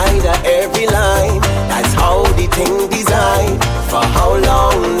 Inside of every line, that's how the thing designed. For how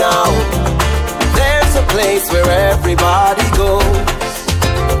long now? There's a place where everybody goes.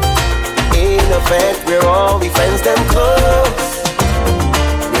 In a fete where all we friends them close,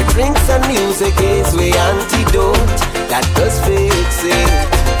 where drinks and music is the antidote that does fix it.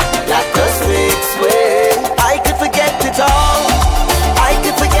 its way. I could forget it all. I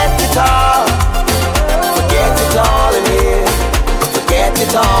could forget it all. Forget it all in here. Forget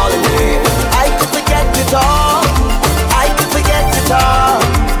it all in here. I could forget it all. I could forget it all.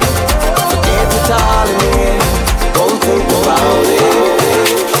 Forget it all in here. Don't think about it.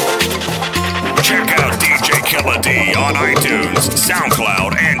 Check out DJ Killer D on iTunes,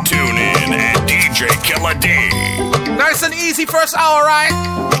 SoundCloud, and TuneIn at DJ Killer D. Nice and easy first hour, right?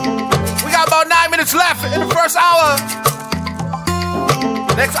 We got about 9 minutes left in the first hour.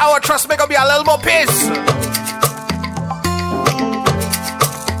 Next hour, trust me, gonna be a little more pace.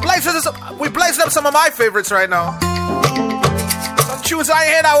 We blazing up some of my favorites right now. Some tunes I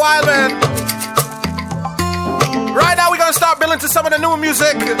ain't heard that while, man. Right now, we're gonna start building to some of the new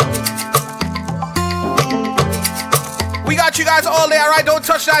music. We got you guys all day, alright? Don't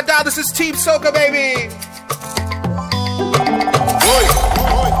touch that dial. This is Team Soca, baby.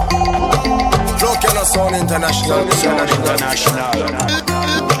 Look at us on international.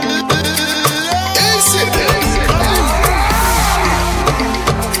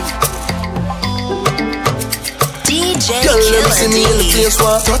 DJ Girl, let me Killer see me in the place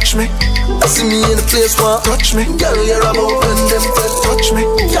where touch me. I see me in the place where touch me. Girl, you're about when them friends touch me.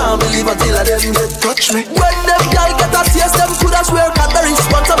 Can't believe until I them get touch me. When them girl get a taste, them coulda swear got the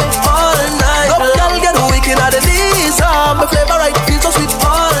response of me all night. Up girl get wicked at the knees. My flavor right feels so sweet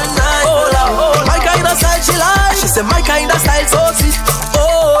all night. Oh Lord, my kind of style she like. She said my kind of style so sweet.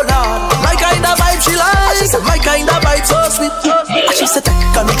 Oh Lord, my kind of vibe she like. She said my kind of vibe so sweet. She said take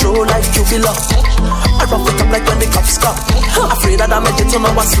control like you belong. I rough it up like when the cops come. Afraid that I make it to know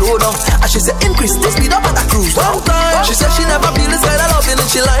I slow down. And she said increase the speed up and I cruise down time. She said she never feel this kind of loving in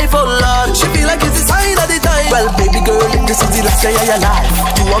she life, oh Lord. She feel like it's the sign of the time. Well baby girl, if this is the last day of your life,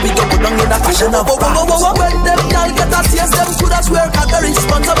 you want me to go down in the fashion of when them girl get a taste, them coulda swear got the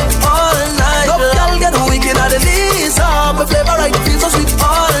response of it all night. Up girl get wicked at the knees. My flavor right feels so sweet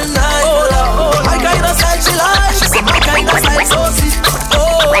all night. Oh Lord, my kind of style she like. She said my kind of style so sweet.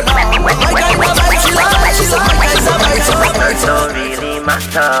 Oh Lord, my kind of vibe she like. She said my kind of vibe so sweet. It don't really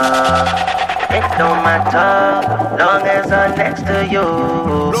matter. It don't matter. Long as I'm next to you.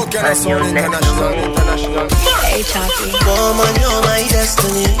 Look at us on international. Hey, Choppy. Woman, you're my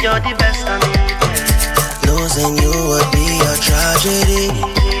destiny. You're the best of me. Losing you would be a tragedy.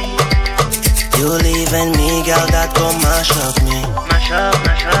 You leaving me, girl, that gon' mash up me. Mash up,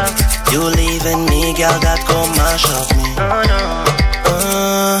 mash up. You leaving me, girl, that gon' mash up me. Oh no.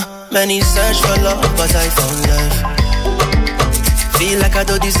 Many search for love, but I found life. Feel like I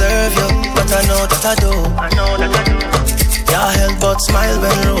don't deserve you, but I know that I do. I know that I do. Your help but smile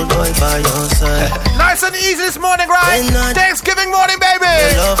when road boy by your side. Nice and easy this morning, right? Thanksgiving morning,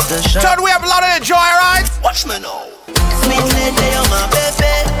 baby. Turn, we have a lot of joy, right? Watch me now. Sweet lady, you're my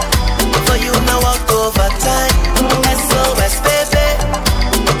baby. For you now walk over time. SOS, baby.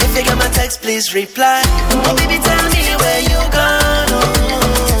 If you get my text, please reply. Oh, baby, tell me where you gone.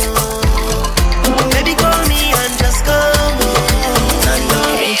 Baby, call me and just come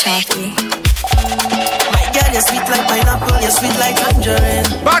home. Hey, Choppy. My girl, you're sweet like pineapple, you're sweet like tangerine.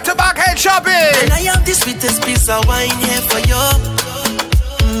 Back to back, head shopping. And I have the sweetest piece of wine here for you.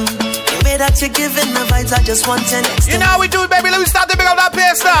 The way that you're giving the vibes, I just want to next. You know how we do it, baby. Let me start to pick up that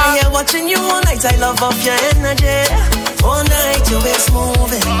pace now. Yeah, watching you all night, I love off your energy. All night, your waist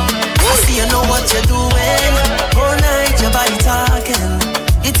moving. I see you know what you're doing. All night, your body talking.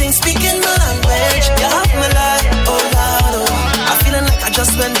 You think speaking my language. You have me like, oh Lord, oh. I'm feeling like I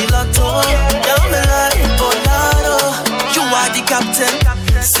just went the lotto. You have me like, oh Lord, oh. You are the captain.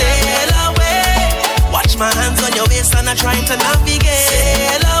 Sail away. Watch my hands on your waist and I'm trying to navigate.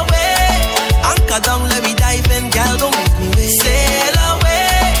 Sail away. Anchor down, let me dive in, girl, don't make me wait. Sail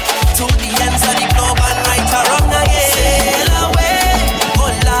away to the ends of the globe and right around again. Sail away. Oh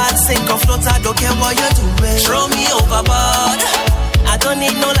Lord, sink or float, I don't care what you're doing. Throw me overboard. I don't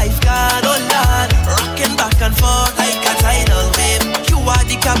need no lifeguard, oh Lord. Rocking back and forth like a tidal wave. You are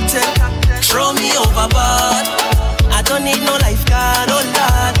the captain. Throw me overboard. I don't need no lifeguard, oh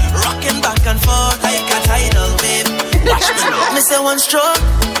Lord. Rocking back and forth like a tidal wave. Watch me now. Me say one stroke,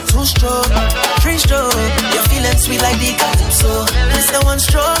 two stroke, three stroke. You're feeling sweet like the calypso. Me say one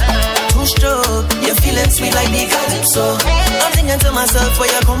stroke, two stroke. You're feeling sweet like the calypso. I'm thinking to myself where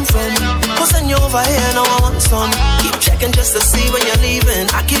you come from. Who's send you over here? Now I want some. Keep checking just to see when you're leaving.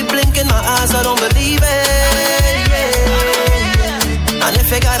 I keep blinking my eyes, I don't believe it. Yeah. And if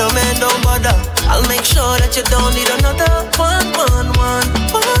you got a man, don't bother. I'll make sure that you don't need another one.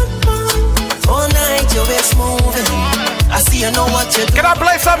 All night your waist moving. I see you know what you do. Can I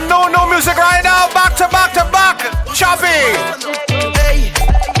play some no music right now? Back to back to back. Choppy. Hey.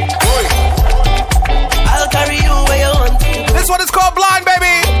 Boy.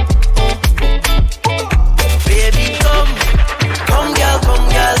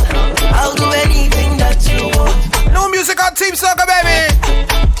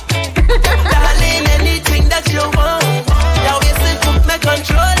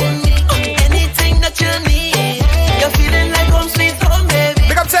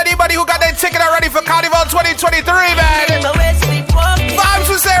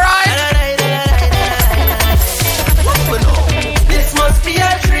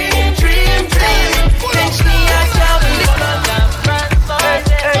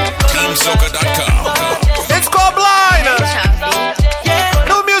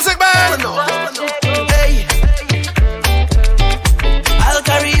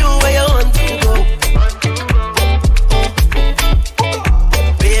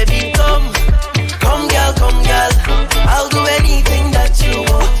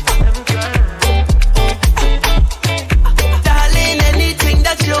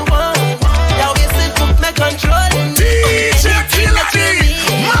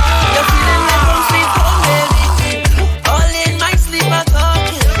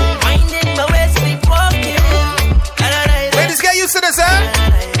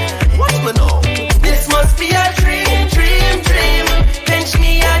 Watch me now. This must be a dream, dream, dream. Pinch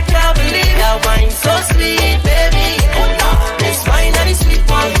me, I can't believe that wine so sweet, baby. This wine and this sweet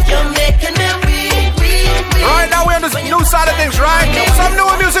one, you're making me weak, weak, weak. Right now we're on the new side of things, right? Some new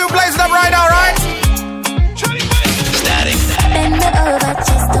music plays up right now, right? Static. Bend me over,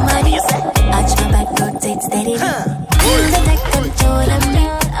 chest to my knees. Arch my back, rotate steady. Feel the tech control of me.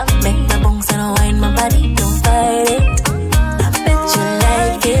 Make my bones and wine my body. Don't fight it. I bet you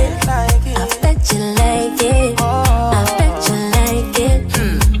like it. I bet you like it. I bet you like it.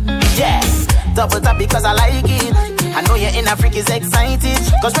 Yeah, double tap because I like it. I know your inner freak is excited.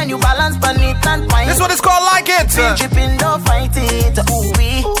 Cause when you balance pan it and wine. This one is called Like It. Tripping, don't fight it. Ooh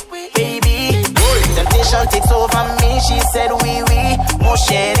wee, baby. Temptation takes over me. She said wee wee, mon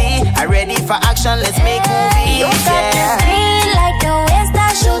chéri. I ready for action, let's make movies. You got this green like the West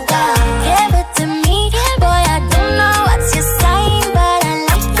I shooter. Give it to me, boy. I don't know what's your sign, but I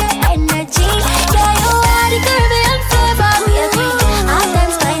like your energy. Yeah, you are the Caribbean flavor, baby. Hot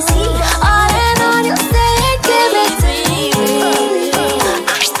and spicy, all in all you say, give it to me.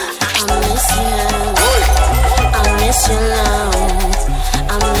 I miss you, I miss you now,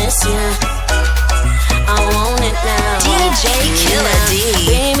 I miss you. I want it now. DJ Killer D.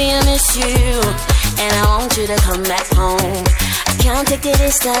 Baby, I miss you, and I want you to come back home. I can't take the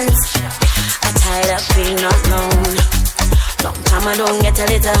distance. I'm tired of being alone. Long time I don't get a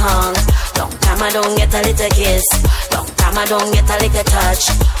little hug. Long time I don't get a little kiss. Long time I don't get a little touch.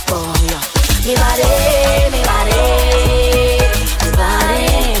 Oh yeah. Me body, me body, me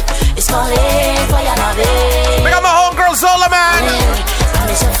body. It's calling for your loving. Pick up my homegirl Zola, man. I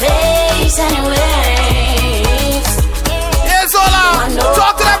miss your face anyways. Yeah, Zola.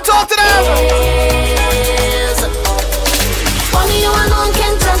 Talk to them, talk to them. Yes. Only you alone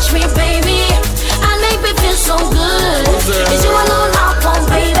can touch me, baby, and make me feel so good. Is you alone up on,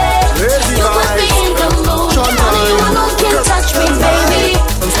 baby? You put me in the mood. Only you alone can touch me, baby,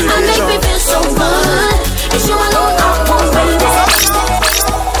 and make me feel so good. Is you alone up on, baby?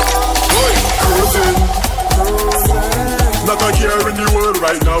 Not a care in the world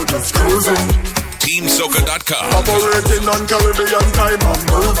right now, just cruising. TeamSoca.com. Operating on Caribbean time, I'm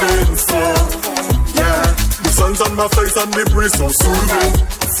moving slow. Yeah, the sun's on my face and the breeze so soothing.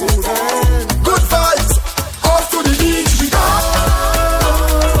 Good vibes, off to the beach we go.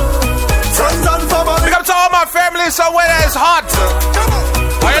 Friends and family. Pick up to all my family somewhere that is hot.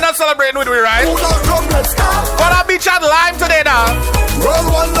 Why you not celebrating with me, right? But I'll be chat live today now. Well,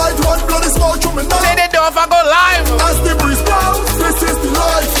 one night, one bloody smoke to me now. Say they do if I go live. As the breeze blows, this is the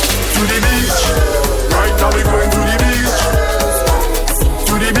life. To the beach. Right now we're going to the beach.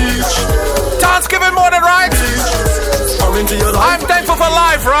 To the beach. Thanksgiving morning, right? I'm thankful for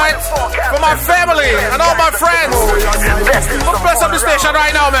life, right? For my family and all my friends. Let's press up the station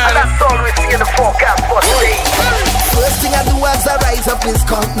right now, man. That's all we see in the forecast for today. First thing I do as I rise up is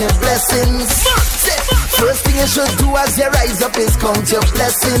count my blessings. First thing you should do as you rise up is count your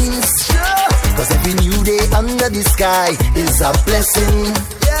blessings. Cause every new day under the sky is a blessing.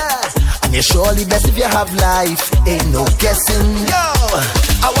 And you're surely best if you have life, ain't no guessing. Yo,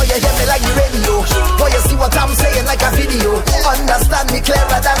 I want you hear me like the radio. Want you see what I'm saying like a video. Understand me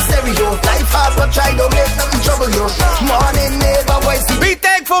clearer than stereo. Life hard but try to make nothing trouble you. Morning neighbor voice. Be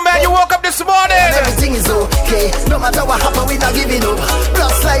thankful, man, you woke up this morning. And everything is okay, no matter what happen we not giving up.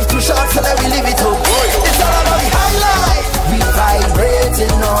 Plus life too short so that we live it up. It's all about the high life. We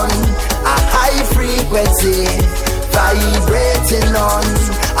vibrating on a high frequency. Vibrating on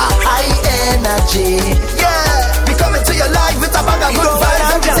a high energy. Yeah, we coming to your life with a bag of good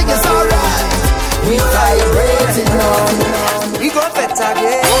vibes. Everything is alright. We vibrating on. We go better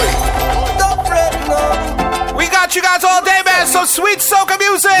again. Don't fret no. We got you guys all day, man. So sweet soca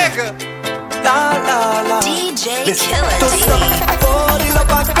music. La la la. DJ Killer D. For the love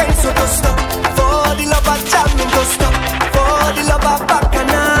of Christ, so don't stop. For the love of jamming, don't stop. For the love of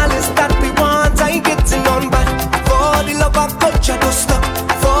bacchanal is that we want. I ain't getting on back. For the love of culture, don't stop.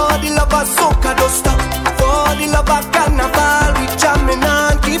 For the love of soca, don't stop. For the love of carnival, we jamming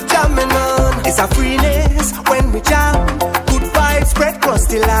on, keep jamming on. It's a freeness when we jam. Good vibes spread across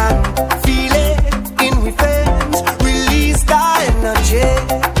the land. Feel it in we fans. Release the energy.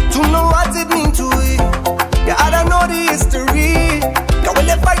 To know what it means to it. Yeah, I don't know the history. Cause when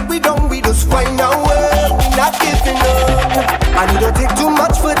they fight we don't, we just find our way. We not giving up. I need to take too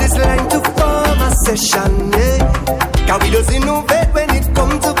much for this line to form a session, yeah. Cause we just innovate when it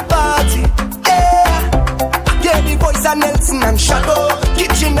comes to party, yeah. Yeah, the voice of Nelson and Shadow,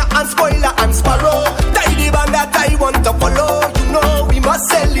 Kitchener and Spoiler and Sparrow. Tidy band that I want to follow. You know we must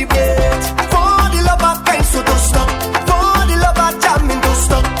celebrate. For the love of kind, so don't stop. For the love of jam,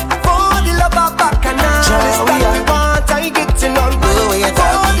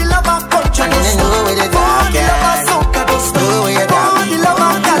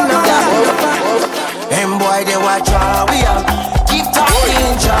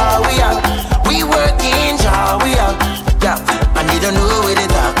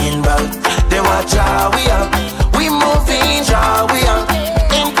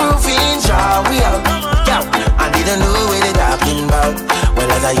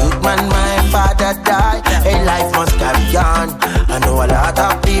 was a youth man, my father died. Hey, life must carry on. I know a lot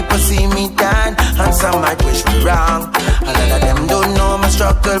of people see me down, and some might wish me wrong. A lot of them don't know my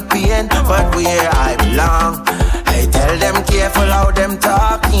struggle pain, but where I belong. I tell them careful how them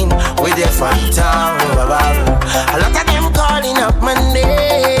talking with their fun tongue. A lot of them calling up my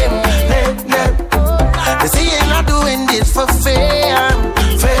name. They say you're not doing this for fame.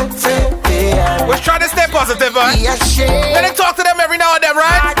 We're trying to stay positive, right? Let them talk to them every now and then,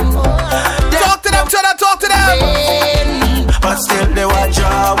 right? Talk to them, talk to them. But still they watch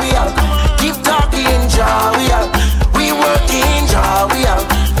how we are. Keep talking, jaw we are. We working, jaw we are.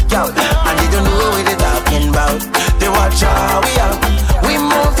 Yo, and they don't know what they're talking about. They watch how we are. We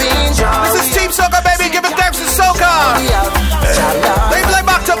moving, jaw. This is Team Soca, baby. Give it thanks to Soca. They play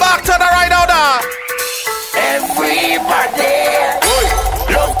back to back to the right now. Everybody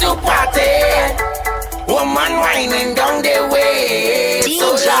love to party. Woman whining down the way.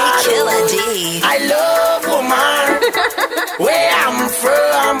 DJ Killer D. I love woman. Where I'm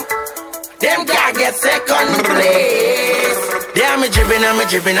from, them can't get second place. Yeah, I'm a jibbing. I'm a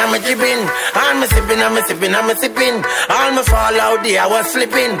sipping. All my fall out there, I was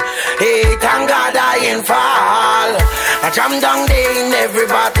slipping. Hey, thank God I ain't fall. I jam down there in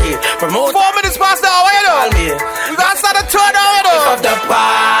everybody. Promote 4 minutes past the hour, you know. We got to start a tour now, you know. Of the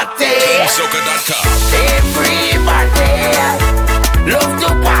party. TeamSoca.com. Everybody love to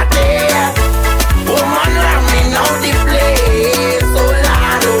party. Woman, let me know the place. So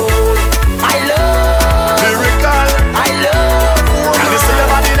loud. I love lyrical. I love woman. And this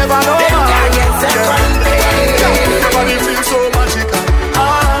everybody never know. Them can't get second place. Everybody feels so magical.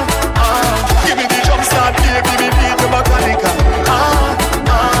 Give me the jump start, baby, me beat the mechanical.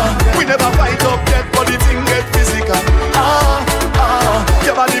 We never fight up yet, but the thing get physical.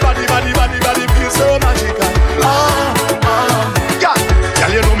 Your body feels so magical.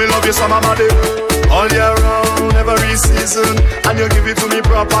 Girl, you know me love you so body. All year round, every season, and you give it to me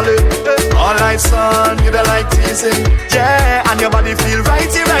properly. All night sun, you don't like teasing. Yeah, and your body feel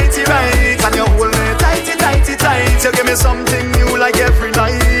righty, and you hold me tighty. You give me something new like every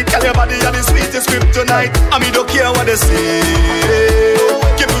night. Girl, your body are the sweetest kryptonite, and me don't care what they say.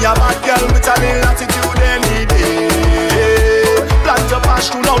 Give me a bad girl with a little attitude any day. Plant your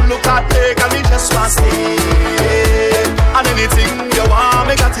passion, now look at me, and me just want to stay. And anything you want,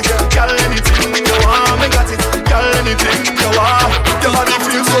 me got it. Girl, anything you want, me got it. Girl, anything you want. Your body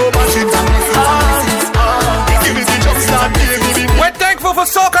feels so magic. Give me the jump start, baby. We're thankful for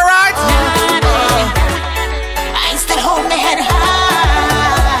Soca, right? I still hold my head high.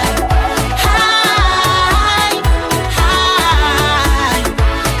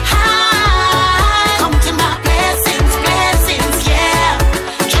 Come to my blessings, yeah.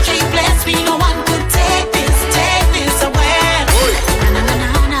 Church, you bless me, no one could take this away.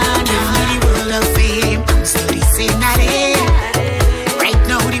 Give me the world of fame, I'm still the same that it. Right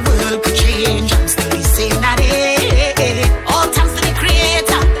now the world could change, I'm still the same that it. All thanks to the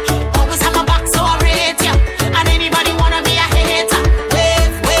Creator, always have my back so I rate ya. And anybody wanna be a hater,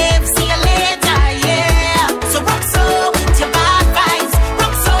 wave, see you later, yeah. So rock so with your bad vibes,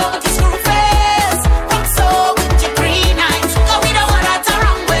 rock so with your screw face, rock so with your green eyes, cause we don't want that to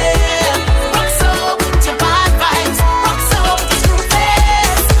wrong way. Rock so with your bad vibes, rock so with your screw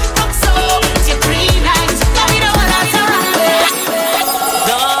face, rock so with your green eyes, cause we don't want that to wrong way.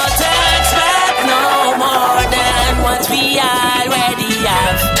 Don't expect no more than what we already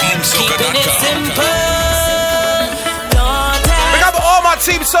have. Keeping it simple. Don't We got all my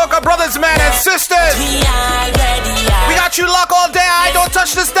Team Soca brothers, man, and sisters. we already have. We got you locked all day. I don't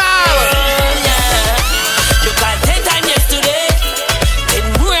touch the style. You got 10 times yesterday,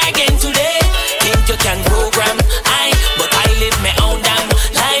 10 more again today. Think you can program but I live my own damn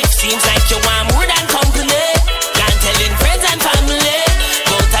life. Seems like you want more than company. Can't tell in friends and family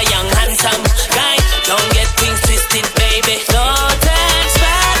about a young handsome guy. Don't get things twisted, baby. Don't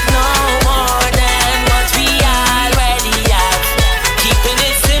expect no more than what we already have. Keeping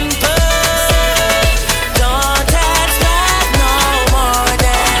it simple. Don't expect no more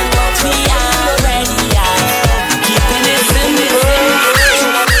than what we already have. Keeping it simple.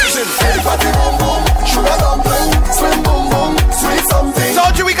 Everybody boom boom, sugar dumpling, swim boom boom, sweet something.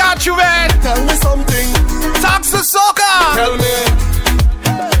 Told you we got you, man. Tell me something. Talk to Soca. Tell me,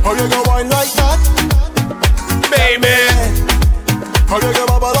 how you go wine like that, Baby. how you go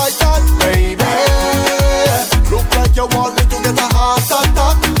bubble like that, baby. Look like you want me to get a heart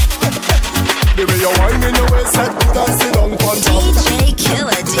attack. The way you wine in your waist, set good and sit down on top. DJ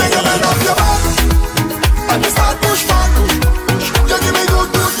Killer D. Then you bend up your back and you start push back. You give me good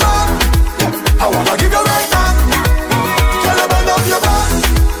love. I wanna give you right back. Can you bend up your back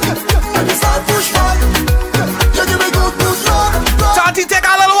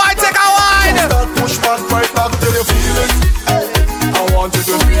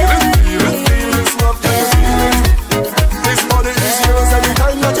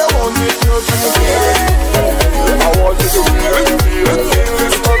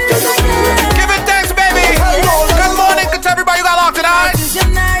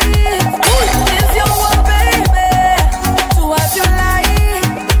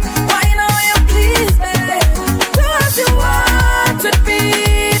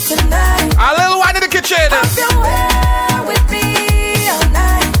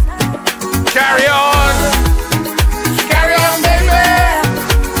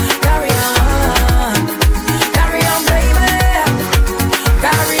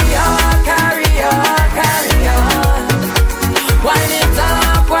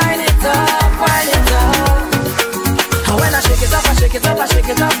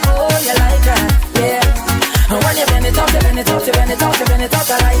up, oh, you like that, yeah. And when you bend it up, you bend it up, you bend it up, you bend it up,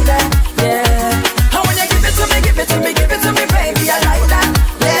 I like that, yeah. And when you give it to me, give it to me, give it to me, baby, I like that,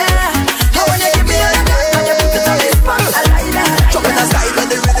 yeah. And when you give me all of that, when you put it on this spot, I like that. Jump in the side when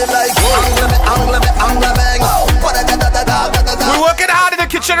the rhythm like angle bang. We're working hard in the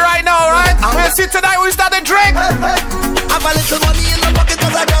kitchen right now, right? We'll see tonight we start to drink. Have a little money in the pocket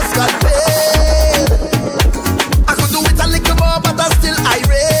cause I just got paid. I could do it a little more but I'm still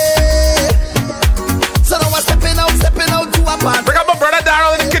irate. So now I'm stepping out to a party. Bring up my brother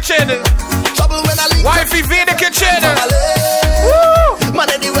Daryl in the kitchen. Trouble when I leave. Wifey V in the kitchen. Woo! Man,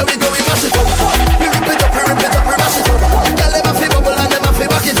 anywhere we go we mash it up. We rip it up, we mash it up. Girl, them a fi bubble and them a fi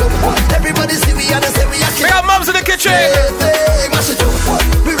back it up. Everybody see we and they say we a kill. Bring up mums in the kitchen. Mash it up.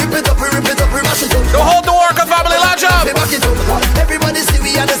 We rip it up, we mash it up. Don't hold the work of family large up. Everybody see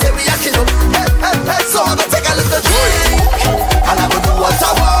we and they say we acting up. Hey, so I'm gonna take a little drink. And I'm gonna do what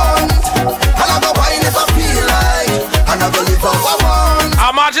I want. And I'm gonna wine if I feel like. And I'm gonna live how I want.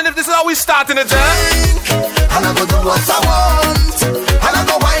 Imagine if this is how we starting it, and I'm gonna do what I want. And I'm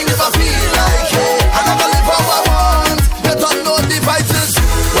gonna wine if I feel like. And I'm gonna live how I want. You don't know devices.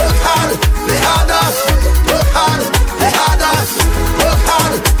 Work hard, play harder. Work hard, play harder. Work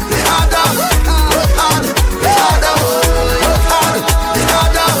hard, play harder. Work hard, play harder. Work hard, play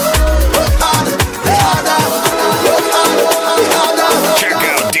harder. Work hard, play harder. Work hard, play harder. Check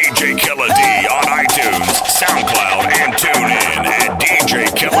out DJ Killer D on iTunes, SoundCloud, and TuneIn at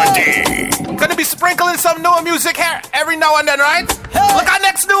DJ Killer D. Gonna be sprinkling some new music here every now and then, right? Look, our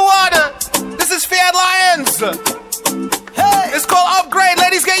next new one. This is Fiat Lions. It's called Upgrade.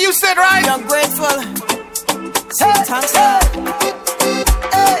 Ladies, get used to it, right? I'm grateful. Sometimes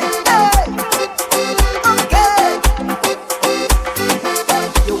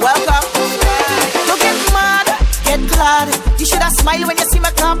you're welcome. Don't get mad, get glad. You should have smiled when you see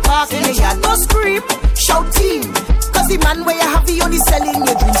my car park in the yard. Don't scream, shout team. Cause the man where you have the only selling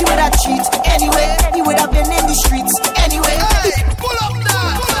your dreams. He would have cheat anyway. He would have been in the streets anyway. Hey, pull up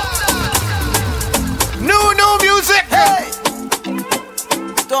now. New music. Hey,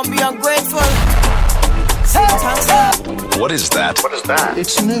 don't be ungrateful. What is that? What is that?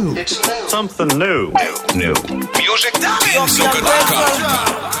 It's new. Something new. New. Music.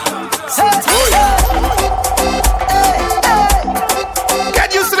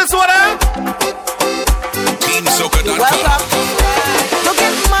 Get used to this one, eh? Welcome. Don't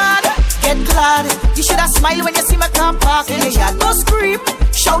get mad, get glad. You should have smiled when you see my car park in the yard. Don't scream,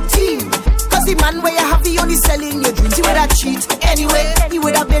 shout team. Cause the man where you have the only selling your dreams. He would have cheat anyway. He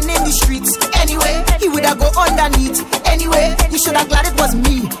would have been in the streets anyway. He would have go underneath anyway. You should have glad it was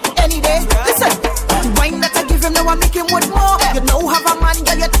me any day. Listen, the wine that I give him now I make him with more. You know have a man,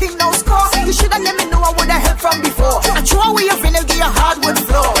 girl, your thing no score. You should have let me know I would have helped from before. I throw away your vinyl, get your hardwood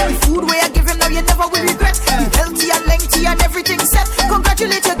floor. The food where I give him now you never will regret. The healthy and lengthy and everything set.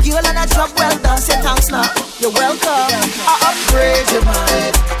 Congratulate your girl and a job well done. Say thanks now, you're welcome. I upgrade your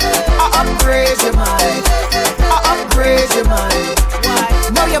mind. I upgrade your mind. I upgrade your mind. Why?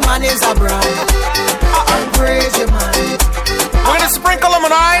 Now your man is a brand. I upgrade your mind. We're gonna sprinkle them,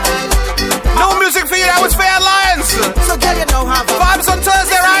 alright? No music for you, that was Fiat Lions. So girl, you know how vibes on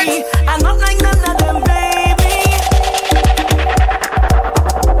Thursday, right? I'm not like none of them, baby.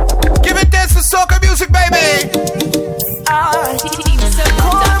 Give it dance to soca music, baby.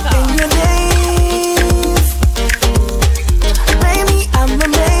 Caught up in your days. Baby, I'm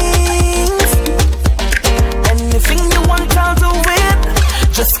amazed. Anything you want, I'll do it.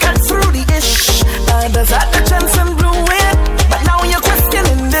 Just cut through the ish. Others had the chance and blew it. But now you're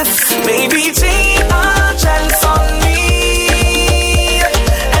questioning this. Baby, take a chance on me.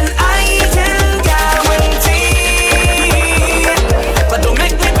 And I can guarantee. But don't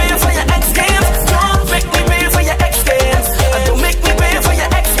make me pay for your ex games. Don't make me pay for your ex games. Don't make me pay for your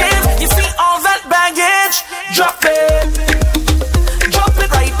ex games. You see all that baggage? Drop it. Drop it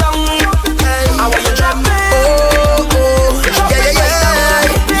right down. I want you drop it.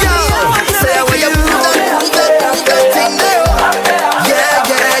 Yeah.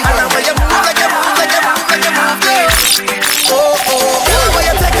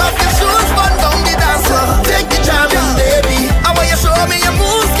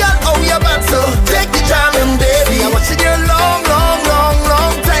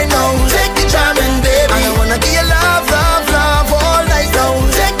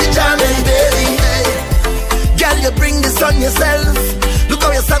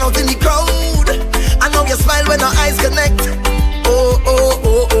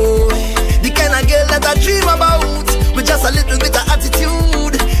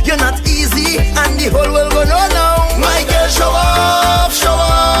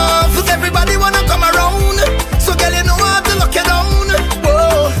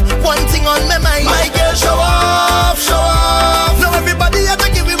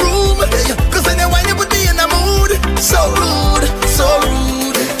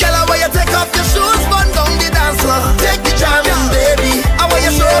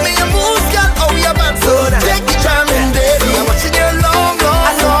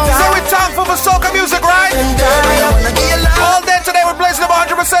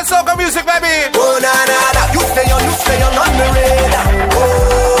 baby. Oh, na na na. You stay on the radar.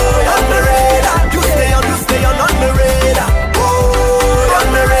 Oh, on the radar. You stay on the radar. Oh, on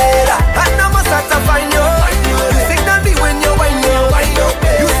the radar. And I must have to find you. You signal me when you wind up.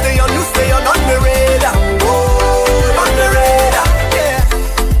 You stay on the radar. Oh, on the radar. Yeah.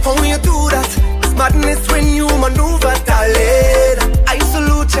 How you do that? It's madness when you maneuver, darling. I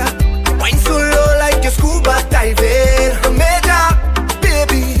salute ya. Wine so low like your scuba diving. The major,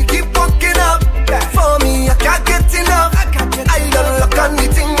 baby, keep walking up. For me, I can't get enough. I don't look on the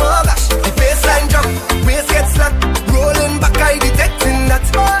thing, oh gosh. The baseline drop, waist gets slack. Rolling back, I detecting that.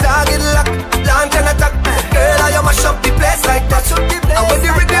 Target lock, launch and attack. Girl, I mash up the place like that. And when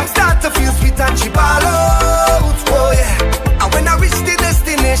the rhythm start to feel sweet and she ball out, oh yeah. And when I reach the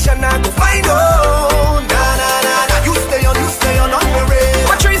destination, I go find out. Na na na na, you stay on the radar.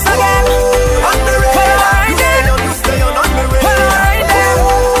 Patrice again. On the radar, you stay on the radar.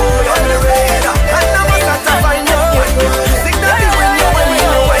 Oh, on the radar. And I must have to find you. Signal me when you wind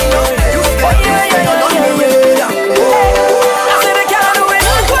up. You stay on the radar. I said I can't do it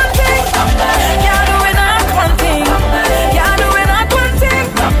not one thing. Can't do it not one thing. Can't do it not one thing.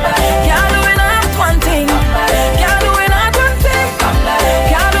 Can't do it not one thing. Can't do it not one thing.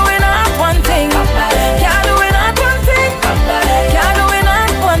 Can't do it not one thing. Can't do it not one thing. Can't do it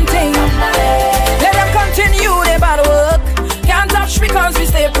not one thing. Let them continue their bad work. Can't touch me cause we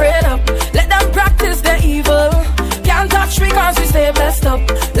stay prayed up. Let them practice their evil. Can't touch me cause we stay blessed up.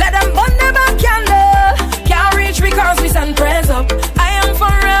 Let them burn their back candle. Can't reach me cause we send prayers up. I am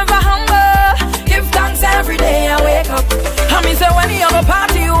forever humble. Give thanks every day I wake up. I mean say when you have a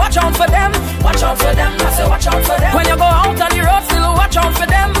party, you watch out for them. Watch out for them, I say watch out for them. When you go out on the road, still watch out for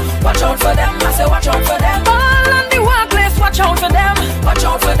them. Watch out for them, I say watch out for them. All on the workplace, watch out for them. Watch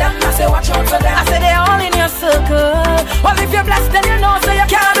out for them, I say watch out for them. I say they're all in your circle. Well if you're blessed then you know so you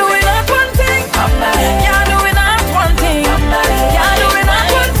can't do it not one thing. Can't do it not one thing. Can't do it not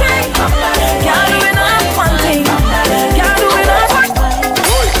one thing. Can't do it not one thing. Can't do it not one thing.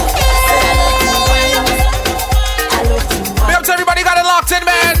 Big up to everybody got it locked in,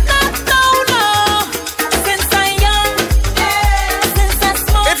 man.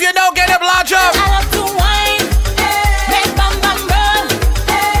 If you don't get it, large up.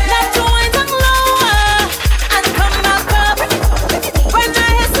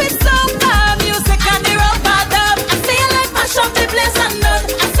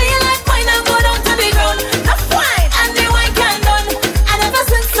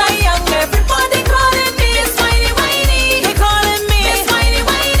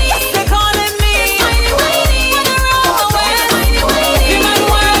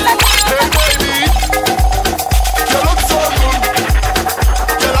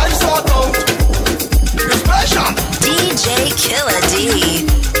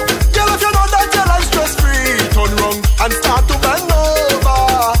 And start to bend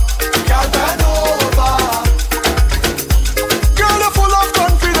over. Girl, bend over. Girl, you're full of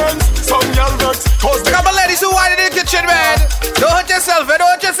confidence. Some girl vex. Cause the couple ladies who whine in the kitchen, man. Don't hurt yourself, man. Don't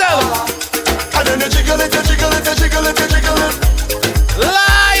hurt yourself. And then you jiggle it, you jiggle it, you jiggle it, you jiggle it.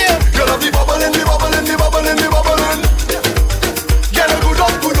 Liar. Girl, have the bubbling, the bubbling, the bubbling, the bubbling. Girl, you good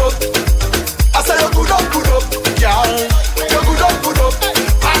up. I say you good up. Girl, you good up.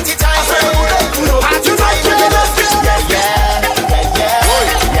 Party time. I say you good up. Party time.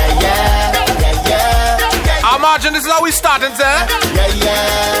 Imagine this is how we starting, sir.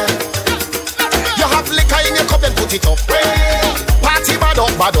 Yeah. You have liquor in your cup and put it up. Party bad up.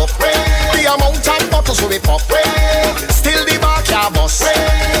 The amount of bottles we pop. Still the bar can't bust.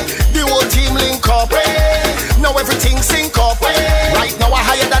 The whole team link up. Now everything sync up. Right now we're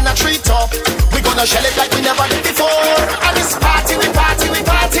higher than a treetop. We gonna shell it like we never did before. And it's party, we party, we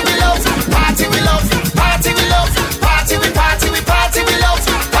party, we love. Party, we love. Party, we love. Party, we party, we party, we love.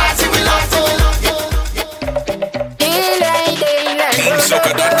 Party, we love.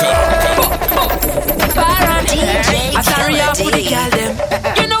 I sorry up with the girl them.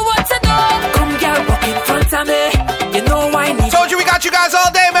 You know what to do. Come girl, walk in front of me. You know I need. Told you we got you guys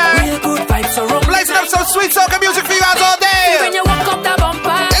all day, man. Real good vibes around. Blazing up some sweet soca music for you guys all day. When you walk up the bumper,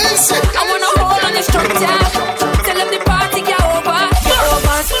 I wanna hold on the structure. Tell them the party girl.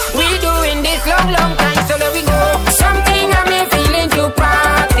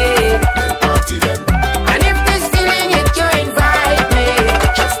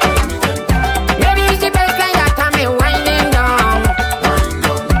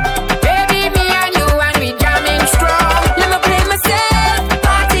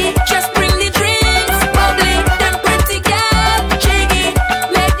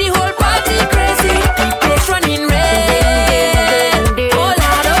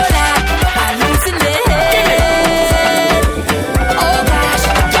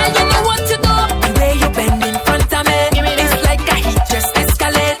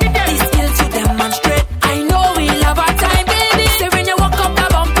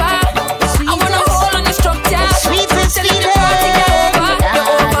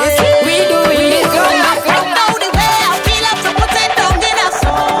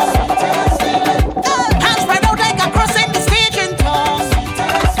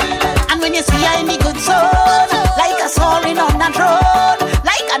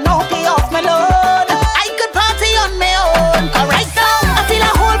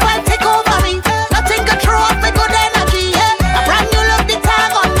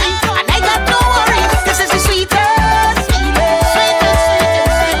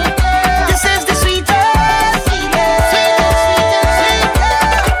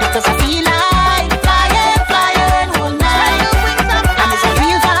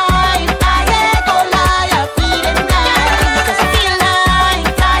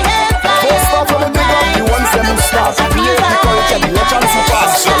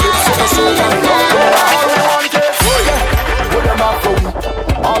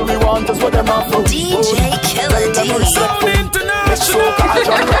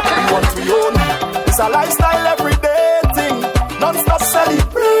 lifestyle everyday thing, non-stop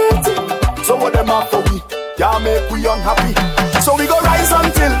celebrating. So what them after we, can't make we unhappy. So we go rise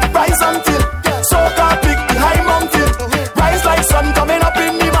until, soca pick the high mountain. Rise like sun coming up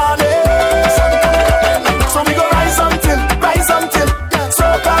in the morning. So we go rise until,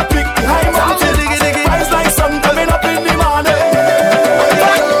 soca pick the high mountain. Rise like sun coming up in the morning.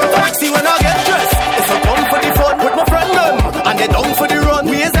 See when I get dressed, it's a come for the fun with my friend them, and they down for the run.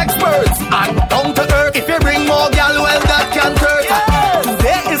 We is experts and down to earth. If you bring more gal, well that can hurt.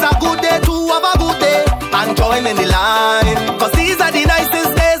 Today is a good day to have a good day and join in the line. 'Cause these are the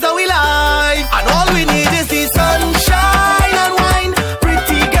nicest days of we life, and all we need is the sunshine and wine.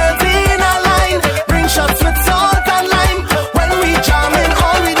 Pretty girls in a line, bring shots with salt and lime. When we jam in,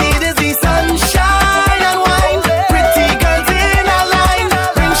 all we need is the sunshine and wine. Pretty girls in a line,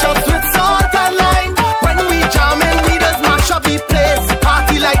 bring shots with salt and lime. When we jam in, we just mash up the place.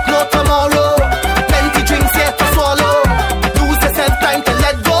 Party like no tomorrow. Plenty drinks yet to swallow. Lose yourself time to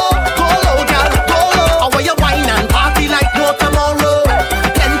let go. Go low, girl, go low. Away your wine and party like no tomorrow.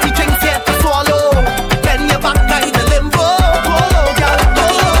 Plenty drinks yet to swallow. Bend your back like the limbo. Go low, girl, go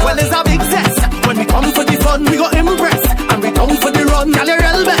low. Well, it's a big zest. When we come for the fun, we go impress. And we come for the run, girl, you're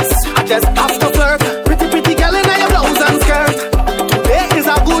real best. I just have to flirt. Pretty girl in your blouse and skirt. Today is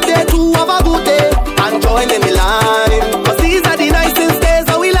a good day to have a good day and join in the line. 'Cause these are the nicest days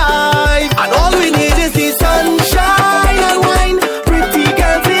of we life, and all we need is the sunshine and wine. Pretty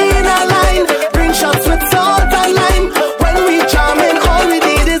girls in a line, bring shots with salt and lime. When we jam in, all we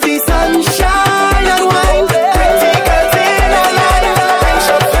need is the sunshine and wine. Pretty girls in a line, bring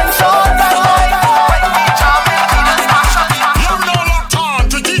shots with salt and lime. When we jam in, we just mash up the You're now locked on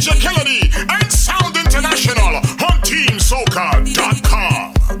to DJ Kennedy and Sound International on TeamSoca.com.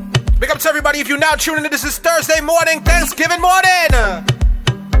 Big up to everybody if you're now tuning in. This is Thursday morning, Thanksgiving morning.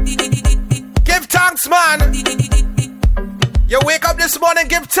 Give thanks, man. You wake up this morning,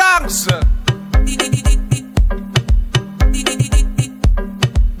 give thanks.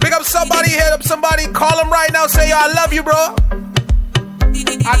 Big up somebody, hit up somebody, call them right now, say, yo, I love you, bro.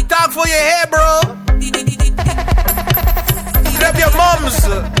 I'm thankful you're here, bro. Hit up your moms,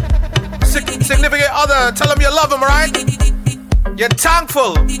 significant other, tell them you love them, right? You're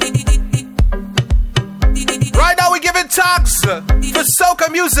thankful. Right now we giving thanks for soca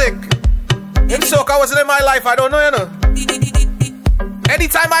music. If soca wasn't in my life, I don't know, you know.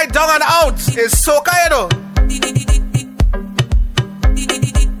 Anytime I down and out, it's soca, you know.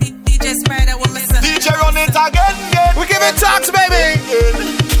 DJ run it again, yeah. We giving thanks, baby.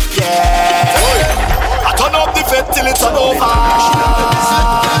 Yeah. I turn up the fed till it's all over.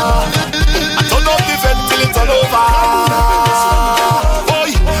 I turn up the fed till it's all over.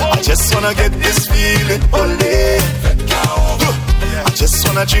 Boy, I just wanna get this feeling only. I just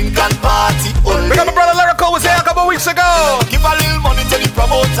wanna drink and party only. Big up my brother Lyrical was here a couple weeks ago. Give a little money to the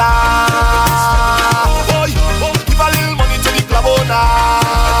promoter. Boy, give a little money to the club owner.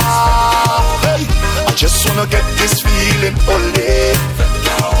 Hey, I just wanna get this feeling only.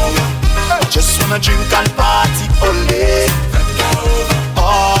 I just wanna drink and party only.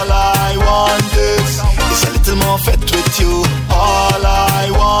 All I want is a little more fed with you. All I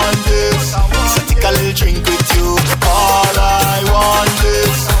want is a take a little drink with you. All I want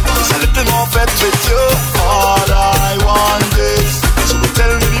is a little more fed with you. All I want is so we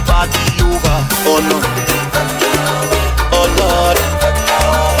tell me the party over. Oh no, oh Lord.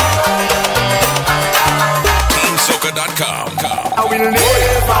 TeamSoca.com. I will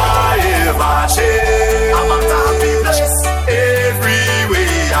never ever change. I'm on happiness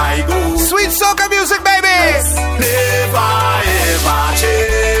everywhere I go. Sweet soca music, baby. Never ever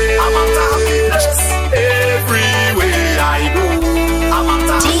change. I'm on happiness everywhere I go. I'm on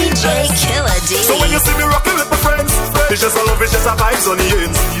DJ Killer D. So when you see me rocking with my friends, it's just a love, it's just a vibes on the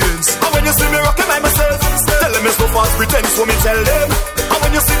ends. And when you see me rocking by myself, tell them it's no false pretense, so me tell them. And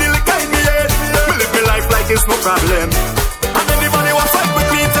when you see the liquor in me head, me live my life like it's no problem. And anybody who fight with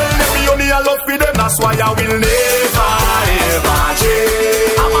me, tell them me only a love for them. That's why I will never ever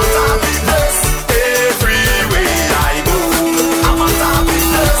change. I'm on happiness everywhere I go. I'm on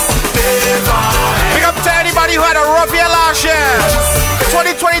happiness never. Big up to anybody who had a rough year last year.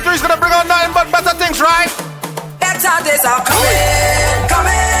 2023 is gonna bring on nothing but better things, right? Better days are coming,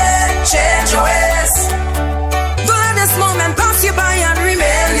 change your ways. Don't let this moment pass you by and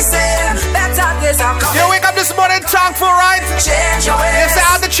remain the same. Better days are coming. You wake up this morning thankful, right? Change your ways. You say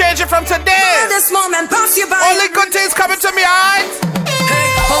I have to change it from today. Don't let this moment pass you by. Only good things coming to me, alright? Hey,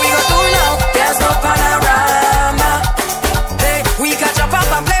 what we gonna do now? There's no panorama. Hey, we can jump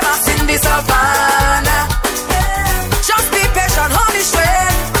up and play mass in the savannah. Just be patient, hold the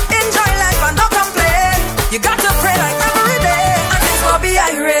straight. Enjoy life and don't complain.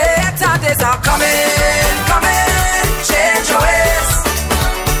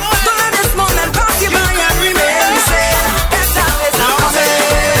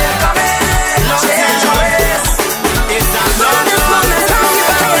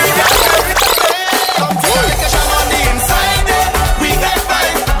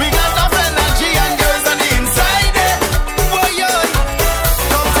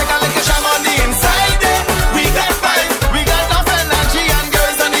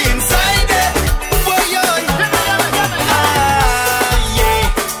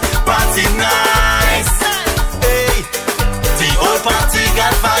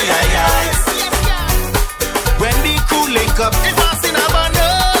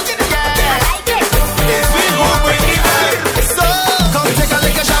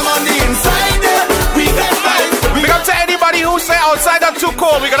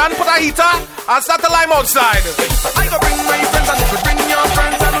 cold. We gotta put a heater and start the lime outside. I go bring my friends and you could bring your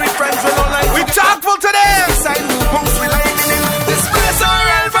friends and we friends will all like. We thankful today. Inside who pumps we lighting in. This place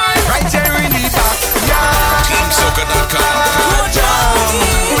alright vibe right here in the back. Yeah. TeamSoca.com.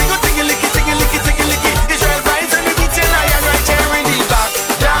 We go tingy licky, tingy licky, tingy licky. Israel vibes and we beat you lion right here in the back.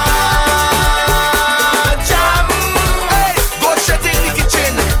 Yeah. Jam. Hey. Go straight in the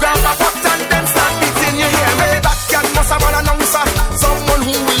kitchen. Grab a pot and then start beating you here. Maybe backyard must have an announcer. Someone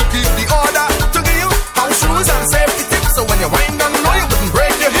who will give the order to give you house rules and safety tips. So when you wind down low, you wouldn't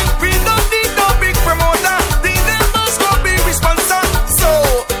break your hip. We don't need no big promoter. The neighbors go be responsible. So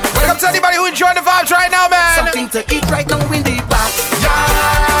welcome to anybody who enjoying the vibes right now, man. Something to eat right now in the back.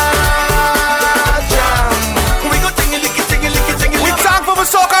 Yeah, jam. We go tingy licky, tingy licky, tingy licky. We thankful for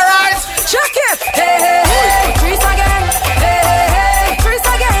soca, right? Check it. Hey, hey, hey. Trees again. Hey, hey, hey. Trees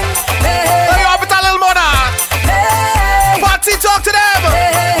again. Hey, hey. Hey, up with a little more now. Hey. Party, talk to them.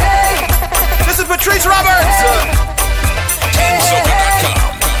 Hey, hey, hey. This is Patrice Roberts. TeamSoca.com.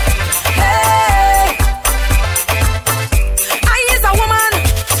 Hey. I is a woman.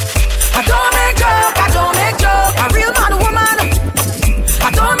 I don't make joke. I don't make joke. A real man woman. I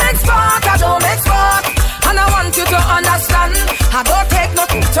don't make sport. I don't make sport. And I want you to understand. I don't take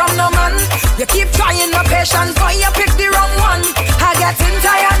nothing from no man. You keep trying my patience, but you pick the wrong one. I getting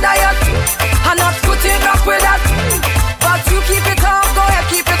tired of you. I'm not putting up with that. But you keep it up, go ahead,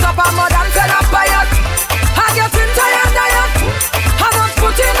 keep it up. I'm more than fed up by it. I getting tired of you. I'm not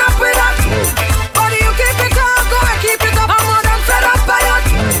putting up with that. But you keep it up, go ahead, keep it up. I'm more than fed up by it.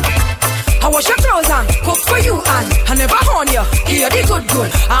 I wash your clothes and cook for you and I never horn you. Hear the good.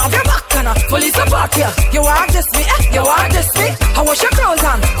 I have your back and I fully support you. You want this me, you want this me. I wash your clothes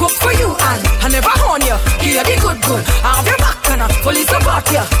and cook for you and I never horn you. Hear the good. I have your back and I fully support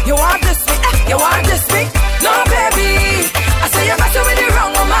you. You want this me, you want this me. No baby, I say you're messing with the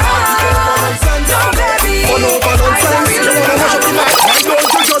wrong woman. No baby, I say real woman. Why don't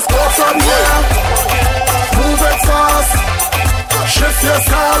you just go from here? Move it fast. Shift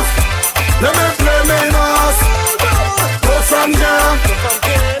yourself. Let me play my mass. Go from here.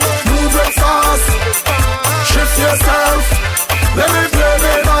 Move it fast. Shift yourself. Let me play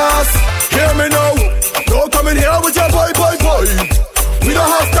my mass. Hear me now. Don't come in here with your boy. We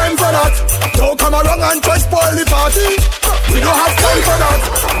don't have time for that. Don't come along and try spoil the party. We don't have time for that.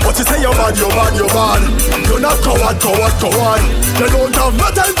 But you say you're bad. You're not coward. You don't have no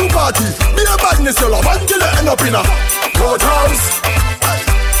time to party. Be a badness, you'll have until you end up in a courthouse,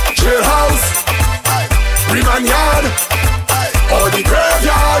 jailhouse, remand yard, or the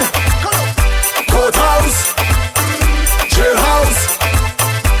graveyard. Courthouse, jailhouse,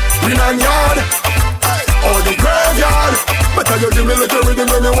 remand yard, or the graveyard. Better you give me little rhythm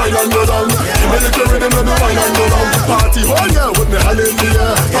when you wine and go down. Give me little rhythm when you wine and go down. Party all year with me hand in the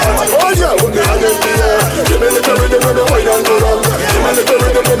air. Party all year with me hand in the air. Give me little rhythm when you wine and go down. Give me little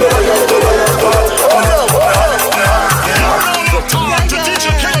rhythm when you wine and go down. Party all year with me hand in the air. Talk to DJ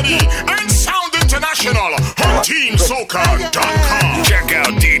Kennedy and Sound International on TeamSoca.com. Check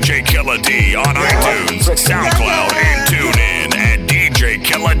out DJ Killer D on iTunes, SoundCloud, and TuneIn at DJ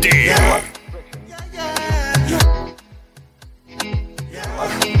Killer D.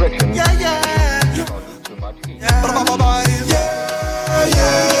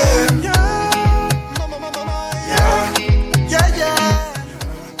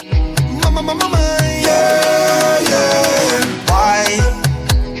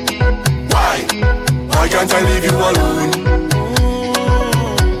 Why can't I leave you alone?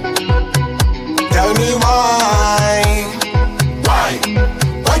 Tell me why?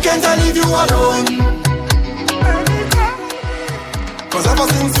 Why can't I leave you alone? Cause ever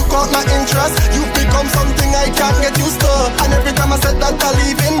since you caught my interest, you've become something I can't get used to. And every time I said that I'm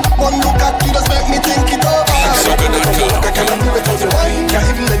leaving, one look at you just make me think it over. I cannot do it without your wine. Can't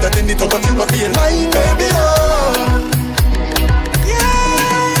even let that in the thought of you not being mine, baby, oh.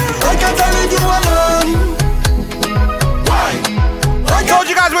 Why can't I leave you alone? Why I told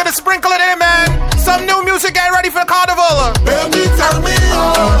you guys we're gonna sprinkle it in, man. Some new music, get ready for the carnival. Baby, tell me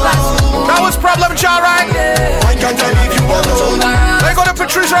That was Problem Child, right? why can't I leave you alone? They go to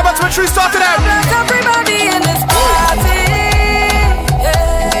Patrice Roberts. Patrice, talk to them. Everybody in this party,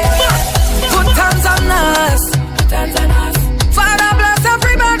 put hands on us. Father bless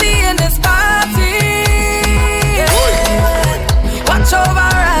everybody in this party. Watch over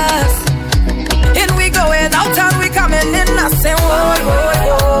us. In we going out and we coming in. I say whoa.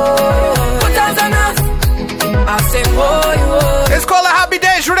 Put hands on us. I say whoa. It's called a Happy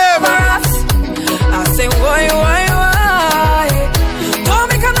Days Rhythm. I say whoa. Don't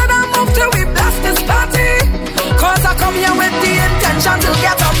make another move till we blast this party.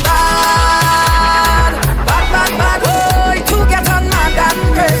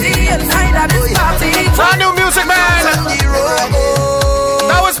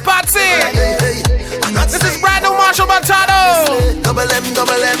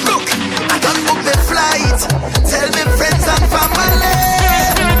 double M. Look, I done book the flight. Tell me friends and family,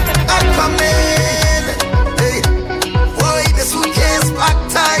 I'm coming. Hey, boy, the suitcase packed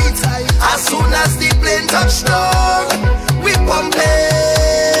tight. As soon as the plane touch down, we pumping.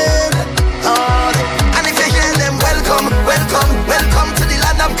 And if you hear them, welcome to the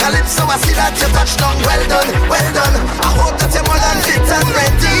land of Calypso. I see that you touched down. Well done. I hope that you're more than fit and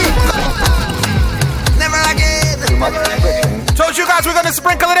ready. Never again. Told you guys we're gonna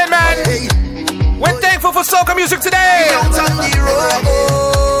sprinkle it in, man. We're thankful for soca music today. Out on the road.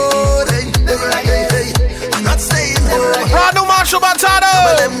 I'm not staying home. Brand new Marshall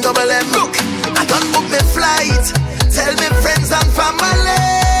Montano. Double M. Look, I done book the flight. Tell me friends and family,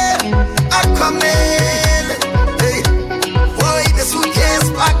 I'm coming. Hey, boy, the suitcase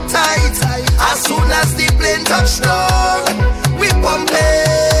packed tight. As soon as the plane touch down, we pumping.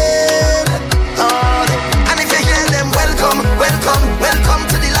 And if you hear them, welcome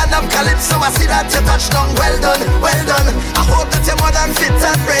to the land of Calypso. I see that you touched down. Well done. I hope that you're more than fit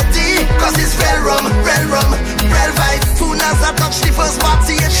and ready. Cause it's real rum, real vibe. Soon as I touch the first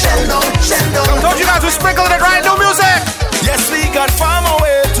party, it's shell down. Told you guys we're sprinkling it right. New music. Yes, we got far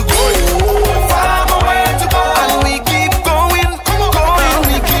away to go. And we keep going.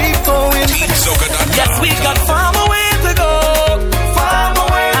 We keep going. Yes, we got far away to go.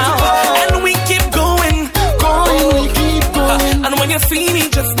 And we keep going. We keep going. And when you see me,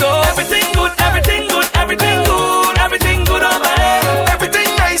 just know everything good over here. Everything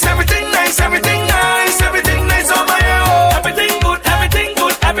nice over here. Everything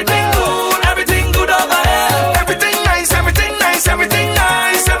good over here. Everything nice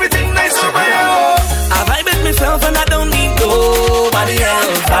over here. I vibe with myself and I don't need nobody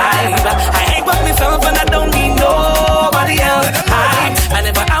else. I hang with myself and I don't need nobody else. And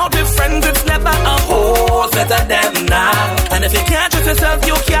if I'm out with friends, it's never a whole set of them now. And if you can't trust yourself,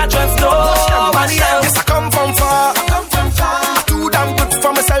 you can't trust nobody else. Yes, I come from far. I do damn good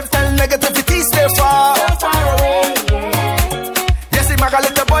for myself, tell negativity stay far. Yes, if my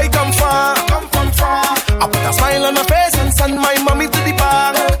little boy come far. I put a smile on my face and send my mommy to the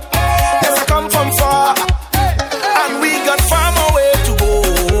park. Yes, I come from far. And we got far away to go.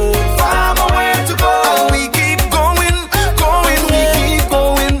 And we keep going. We keep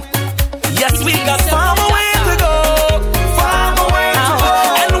going. Yes, we got far away to go.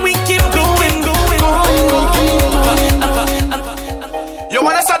 And we keep going. You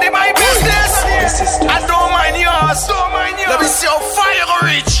wanna study my business? I don't mind yours. Let me see how far you gonna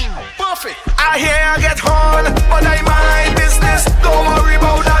reach. Perfect. I hear I get horn, but I mind business. Don't worry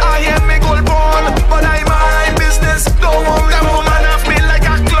about that. I hear me gold born, but I mind business. Don't worry about man of me like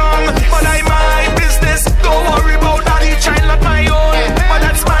a clown, but I mind business. Don't worry about that. Each child not my own, but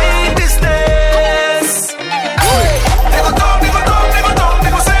that's my business. They go talk, they go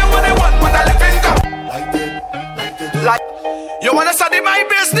say what they want, but I live in come. Like you wanna study my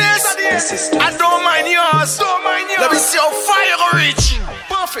business? I don't mind yours. Let me see how far you gonna reach.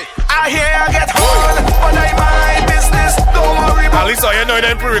 Perfect. I hear I get horn, but I mind business. Don't worry about. At least you know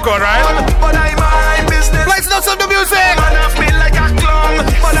them pre-record, right? But I mind business. Let's know some of the music. Man of me like a clown,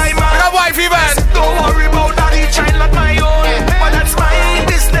 but I mind. That wifey, man. Don't worry about that. Each child not my own, but that's my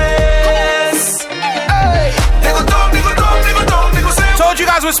business. Hey, they go talk, they go say. Told you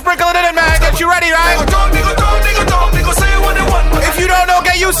guys we're sprinkling it in, man. Get you ready, right? They go talk, say what they want. If you don't know,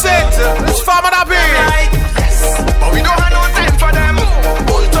 get used to it. It's farm it up here. But we don't have no time for them.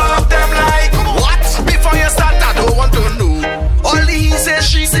 Bull talk them like what? Before you start, I don't want to know. All he says,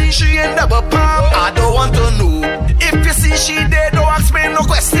 she ain't never palm. I don't want to know. If you see she there, don't ask me no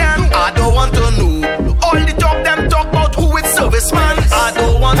question. I don't want to know. All the talk them talk about who is serviceman. I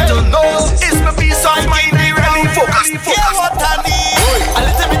don't want to know. It's my peace of mind, they really focus. Yeah, what I need. A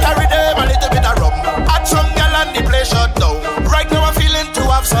little bit of rhythm, a little bit of rum. Add some gal and the play shut down. Right now I'm feeling to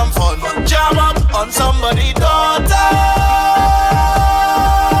have some fun. Jam up on somebody's daughter.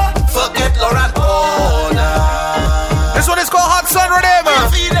 Forget Laura Corner. This one is called Hot Sun Rhythm.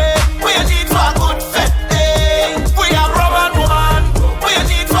 We need for a good fat day. We are rum and woman. We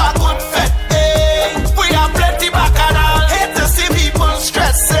need for a good fat day. We are plenty bacchanal. Hate to see people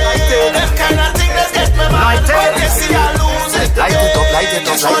stressing. Them kind of thing that get me mad. When they see I lose it. Light it up.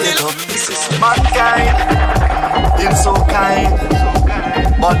 Mankind, him so kind,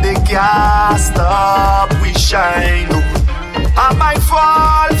 but they can't stop we shine. I might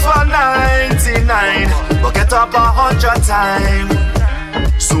fall for 99, but get up 100 times.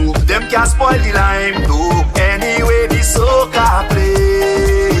 So them can't spoil the lime. No, anyway the soca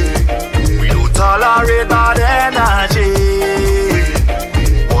play. We don't tolerate bad energy.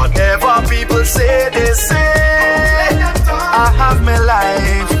 Whatever people say, they say. I have my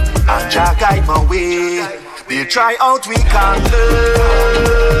away. They try out, we can't learn.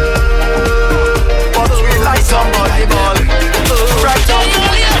 But we like somebody ball. Right on.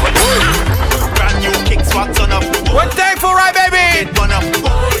 Brand new kicks, what's on up? We're thankful, right, baby?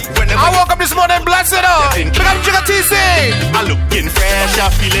 I woke up this morning, blessed up. Big up Jigga TC. I'm looking fresh,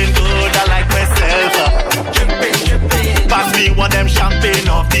 I'm feeling good, I like myself. Pass me one of them champagne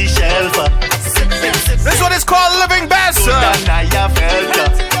off the shelf. This one is called Living Best. So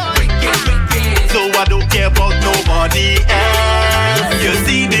I don't care about nobody else. You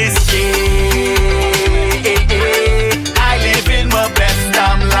see this shit, I live in my best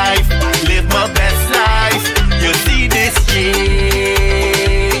damn life. Live my best life. You see this shit.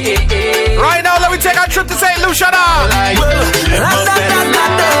 Right now, let me take our trip to St. Lucia now. I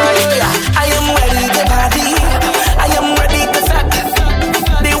am ready to party. I am ready to set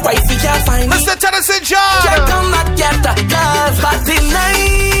the wifey can't find me. Mr. Tennessee John. Can't come not get the cause party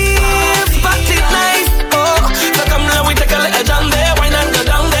nice, party nice. Oh, so come now we take a little down there. Why not go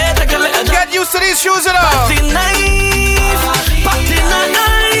down there? Take a little down. Get used to these shoes, you know. Party nice, party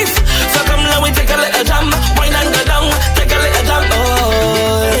nice. So come now we take a little jam. Why not go down? Take a little jam.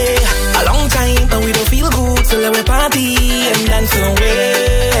 Oh, a long time but we don't feel good, so let we party and dance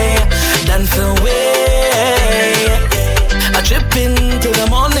away, dance away. A trip into the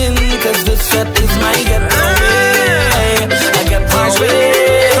morning, cause this fete is my getaway. I get my way.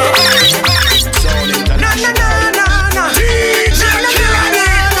 Na na na na na.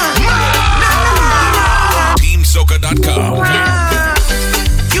 TeamSoca.com.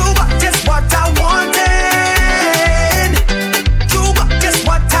 You got just what I wanted. You got just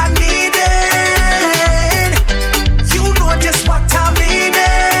what I needed. You know just what I needed.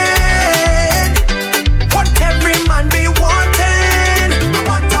 What every man be wanting.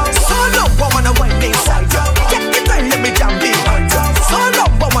 So no one wanna wine inside. Get it right, let me jam the heart. So no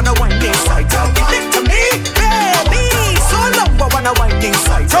one wanna wine inside. Lift to me, baby. So no one wanna wine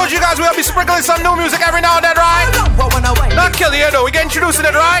inside. Told you guys we'll be sprinkling some new music every now and then, right? Not kill you, though. We get introducing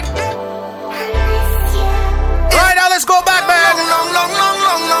it, right? Right now, let's go back, man.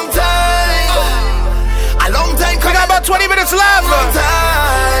 Long time. A long time. We got about 20 minutes left. Long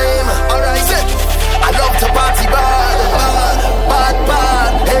time. Alright, I love to party bad.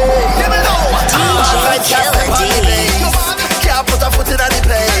 Hey, let me know. DJ Killer D. Can't put a foot in any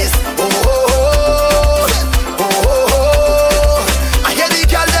place. I hear the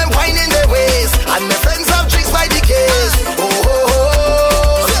girl them whining their ways, and my friends have drinks by the case.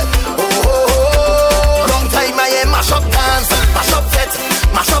 Long time I am mash up dance, mash up set,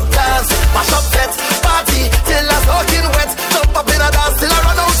 mash up dance, mash up set. Party till I'm soaking wet. Jump up in a dance till I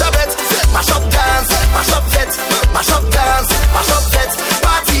run out of it. Mash up dance, mash up set, mash up dance, mash up set.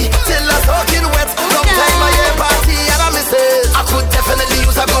 Party till I'm soaking wet. Long time I am party and I miss it. I could definitely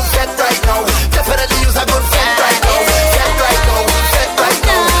use a good set right now. Definitely use a good set right now. Set right now, set right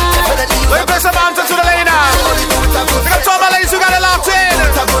now. Definitely use a good set. Play some answers to the lady now. Pick up all my ladies who got it locked in.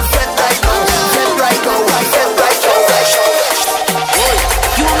 It's a good set right now. Set right now. Set right now.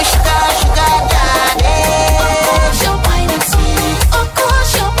 You my sugar, sugar daddy. You're wine and sweet. Of course,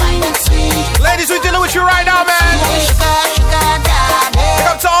 you're wine and sweet. Ladies, we dealing with you right now, man. Sugar, sugar daddy. Pick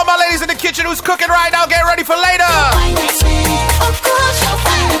up to all my ladies in the kitchen who's cooking right now. Get ready for later. Wine and sweet. Of course, you're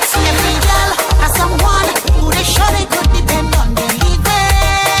wine and sweet. Every girl has someone who they sure they could depend on believing.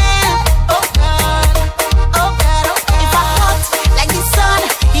 Oh God, oh God, oh God. If I hot like the sun,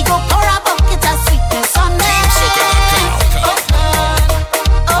 he go pour a bucket of sweetness on me. Oh God,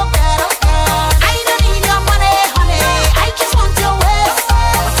 oh God, oh God. I don't need your money, honey. I just want your waist.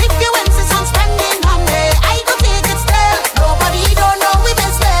 But if you insist on spending money, I go take it still. Nobody don't know we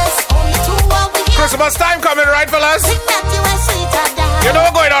business. Only two of we here. Christmas time coming, right, fellas? Think that you are sweeter than. You know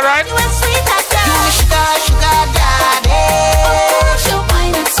what's going on, right? You are sweeter than. You my sugar, sugar daddy. Of course, you're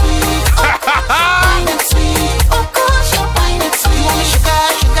wine and sweet. Wine and sweet. Of course, you're wine and sweet. You my sugar,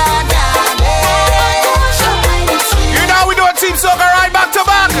 sugar daddy. Of course, you're wine and sweet. You know we doing Team Soca right back to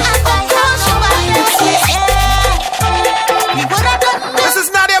back. Of course, you're wine and sweet. We would have done This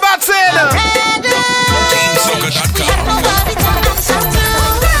is Nadia Batson. TeamSoca.com. nobody to answer to.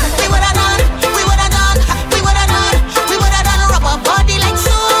 We would have done, we would have done, we would have done, we would have done rubber body like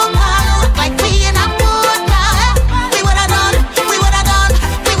Superman.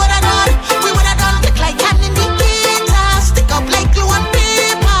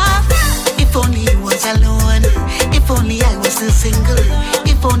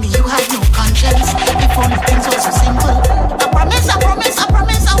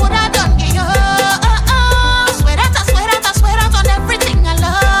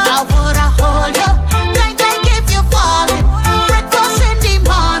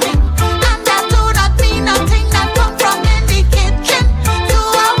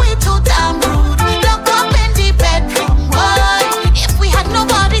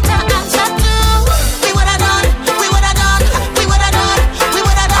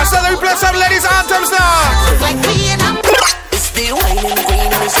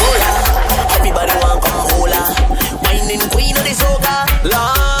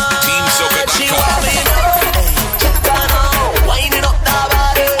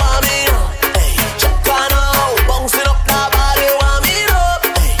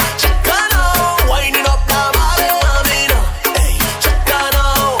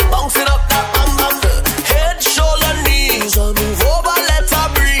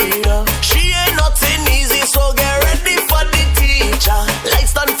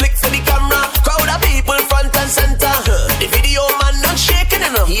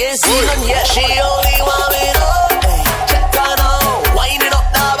 ain't seen none yet. She only want me up. Hey, check her now. Winding up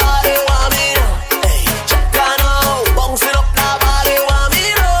that body, want me up. Hey, check her now. Bouncing up that body, want me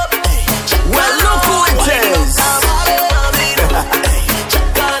up. Hey, check her well, look who it is. I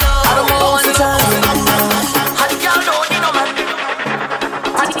don't want to time.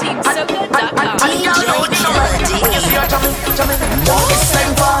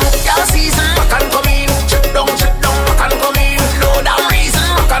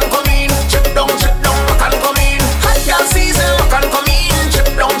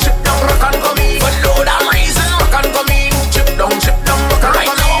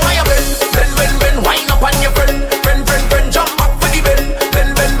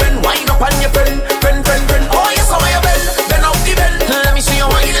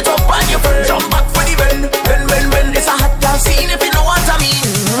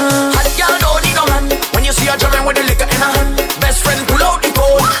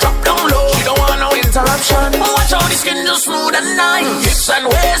 Smooth and nice, hips and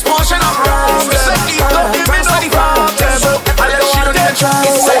waist portion of rice. We say deep up, deep in the farm.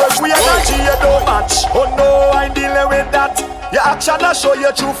 We are not here, don't match. Oh no, I'm dealing with that. Your action will show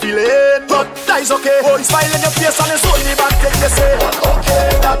your true feeling. But that is okay. Oh, smile in your face and it's only back thing they say. Okay,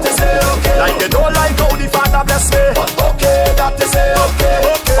 that is it, okay. Like they don't like how the Father bless me. Okay, that is it,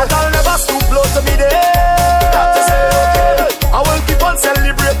 okay. But I'll never stoop low to me there. That is it, okay. I will keep on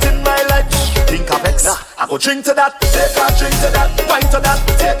celebrating my life. Think of X. I go drink to that, take a drink to that, wine to that,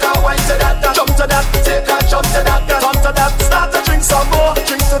 take a wine to that, jump to that, take a jump to that, turn to that, start to drink some more,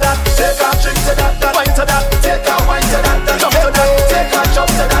 drink to that, take a drink to that, wine to that, take a wine to that, jump to that, take a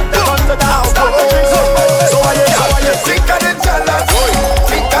jump to that, turn to that, start to drink some more. So are you think I did jealous?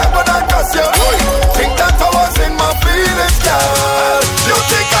 Think I'm gonna cuss you? Think that I was in my feelings, girl? You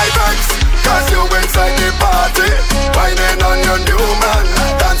think I vex? Cause you inside the party, whining on your new man,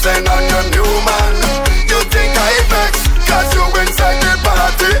 dancing on your new man. You think I vex? Cause you inside the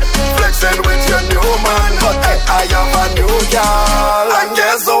party, flexing with your new man. But I am a new girl. And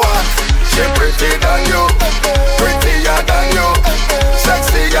guess what? She prettier than you, prettier than you,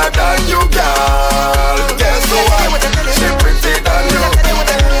 sexier than you, girl. Guess what? She prettier than you,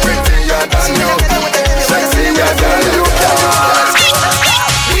 prettier than you, sexier than you, girl.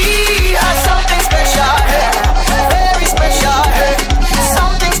 We are something special, hey, very special, hey,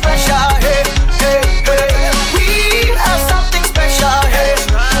 something special, hey, hey, hey. We are something special, hey,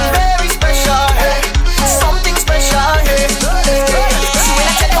 very special, hey, something special, hey, hey. See when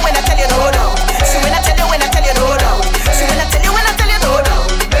I tell you no doubt. See when I tell you no doubt. See when I tell you no doubt.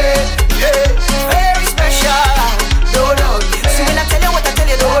 Hey, hey, very special, no doubt. See when I tell you what I tell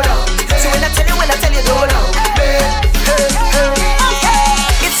you no doubt. See when I tell you no doubt. Hey, hey,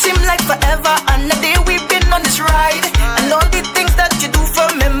 hey. It seemed like forever and a day we've been on this ride. And all the things that you do for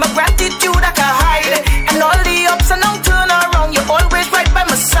me, my gratitude I can hide. And all the ups and downs turn around, you're always right by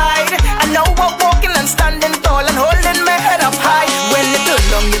my side. And now I'm walking and standing tall and holding my head up high. When you turn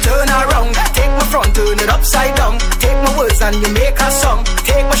long, you turn around. Take my front, turn it upside down. Take my words and you make a song.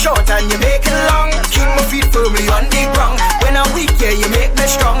 Take my short and you make it long. Keep my feet firmly on the ground. When I'm weak, yeah, you make me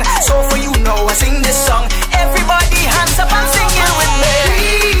strong. So for you now, I sing this song. Everybody hands up and sing it with me.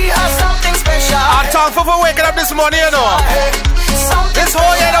 We are something special. I'm thankful for waking up this morning, you know. This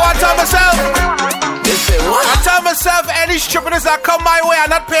whole year, I tell myself. I tell myself, any stupidness that come my way, I'm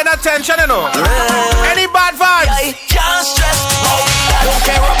not paying attention, you know. Any bad vibes. Can't stress out. I don't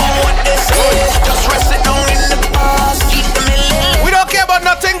care about what they say. Just rest it down in the past. Keep them in lily. We don't care about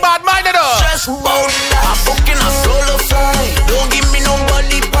nothing bad-minded, though. Stress about that. I'm booking a solo flight. Don't give me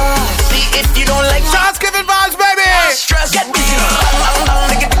nobody pass. See if you don't like me. Chance giving vibes, baby. Stress. Get busy. Dang, dang,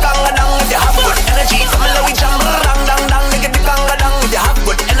 nigga, dang, dang. If you have good energy, come and let we jam. Dang, dang, dang, nigga, dang, dang. If you have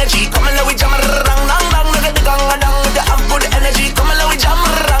good energy, come and let we jam. Dang, dang, dang, nigga, dang, dang. If you have good energy, come and let we jam.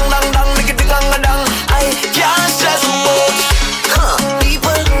 Dang, dang, dang, nigga, dang, dang. I can't stress about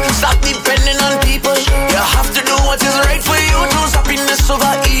people. Stop depending on people. You have to do what is right for you. Choose happiness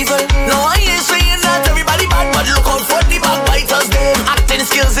over evil. No, I ain't saying that everybody bad, but look out for the backbiters. Them acting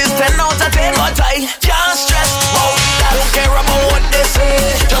skills is 10 out of 10, but I can't stress about that. Don't care about what they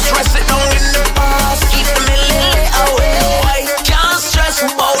say. Just rest it down in the past. Keep them in lily away. I can't stress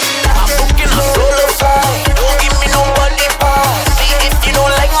about that. I'm booking a solo flight. Don't give me nobody pass. See if you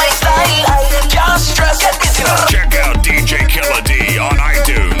don't like my style. I can't stress. Get busy. Check out DJ Killer D on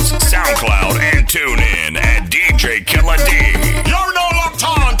iTunes, SoundCloud, and TuneIn at DJ Killer D. You're now locked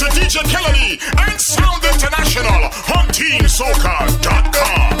on to DJ Killer D and Sound International on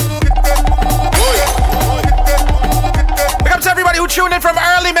TeamSoca.com. Big up to everybody who tuned in from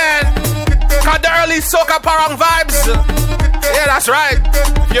early, man. Got the early soca parang vibes. You that's right.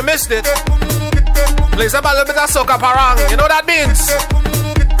 If you missed it, plays up a little bit of soca parang. You know what that means?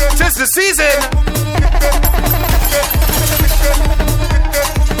 Tis the season.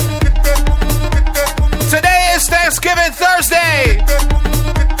 Today is Thanksgiving Thursday.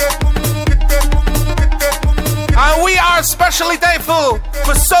 And we are especially thankful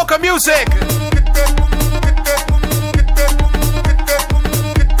for soca music.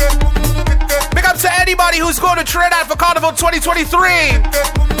 Big up to anybody who's going to Trinidad for Carnival 2023.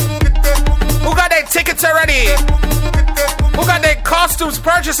 Who got their tickets already? Who got their costumes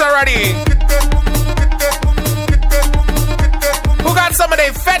purchased already? Who got some of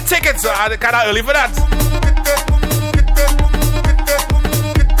their Fed tickets? Kind of early for that.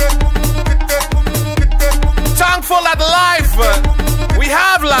 Thankful that life, we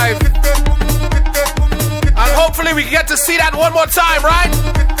have life. And hopefully we get to see that one more time, right?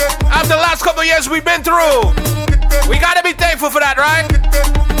 After the last couple of years we've been through. We gotta be thankful for that, right?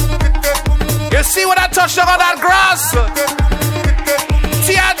 You see when I touched on that grass?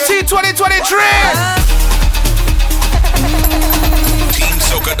 TNT 2023.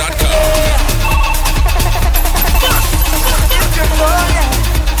 TeamSoca.com.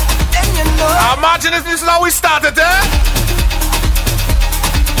 Imagine if this is how we started, eh?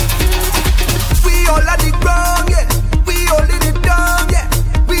 We all at the ground, yeah. We all in it down, yeah.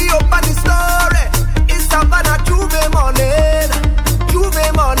 We up on the story. It's Savannah Juve morning.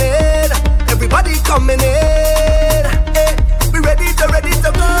 Juve morning. Everybody coming in. Hey, we ready to go,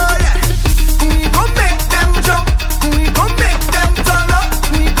 yeah. We gon' make them jump. We gon' make them turn up.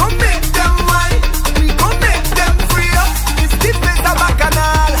 We gon' make them wine. We gon' make them free up. It's the place of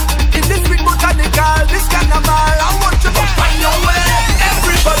Bacchanal. In this sweet botanical, this carnival, I want you to find your way.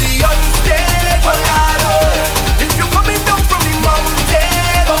 Everybody on stage, oh God, oh. If you're coming down from the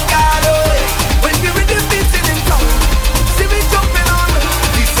mountain, oh God, oh. When we read the beats in town, see me jumping on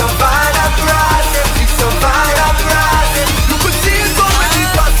the savannah grass, the savannah grass. You could see it go when the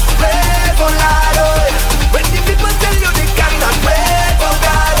bus play, oh God, oh. When the people tell you they cannot wait, oh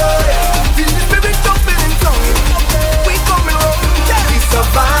God, oh. Feel the spirit jumping in town. We coming home, the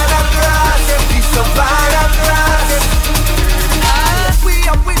savannah grass, the savannah grass. We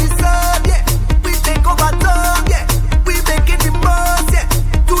up with the sun, yeah. We take over town, yeah. We making the most, yeah.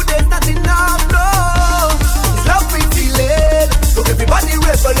 Today's not enough, no. It's love we feeling. Look, everybody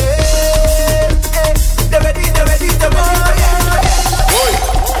rebelling. Hey, they're ready, yeah.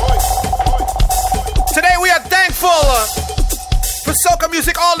 Today we are thankful for soca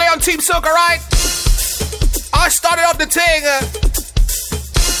music all day on Team Soca, right? I started off the thing.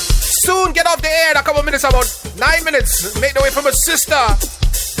 Soon get off the air in a couple minutes, about 9 minutes. Make the way from a sister.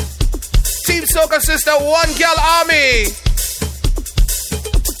 Team Soca sister, One Girl Army.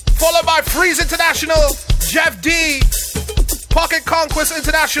 Followed by Freeze International, Jeff D, Pocket Conquest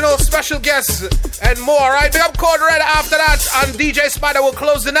International, special guests, and more, right? Big up Code Red after that, and DJ Spider will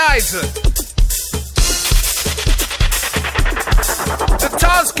close the night. The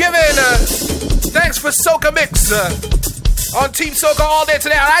Thanksgiving, thanks for Soca Mix on Team Soca all day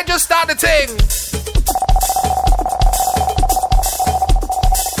today. And I just started the thing.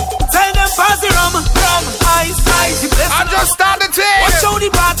 Tell them pass the rum, ice, you bless. I just started the thing. Watch how the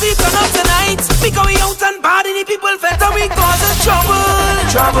party turn up tonight. We going out and party, the people better we causing trouble.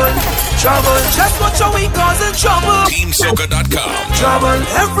 Just watch how we causing trouble. TeamSoca.com. Trouble.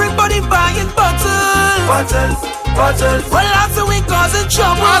 Everybody buying bottles. Well, after we causing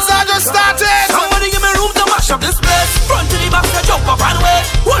trouble. As I just started. Somebody give me room to mash up this place. Front to the back, to jump up and away.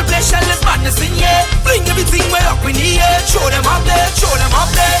 Whole place shell is madness in here. Bring everything way up in the air. Show them up there.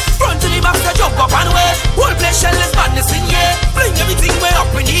 Front to the back, to jump up and away. Whole place shell is madness in here. Bring everything way up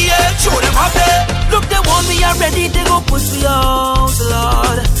in the air. Show them up there. Look, they want me already. They go push me out,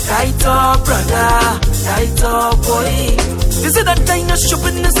 Lord. Tight up, brother. Tight up, boy. This is that kind of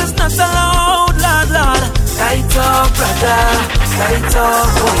shopping. This is not allowed, Lord. Tight up, brother. Tight up,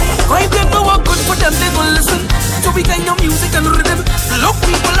 boy. Why them no work good for them? They don't listen to we kind of music and rhythm. Look,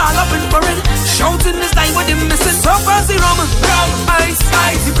 people all up in for it. Shouting this time what they missing. So pass the rum, ice.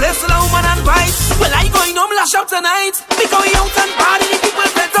 The place allow man and vice. Well, I going home lash out tonight. We going out and party. The people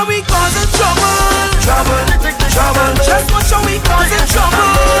better we causing trouble. Just watch how we causing trouble.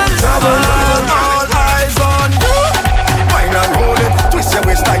 All eyes on you. Wine and hold it. Twist your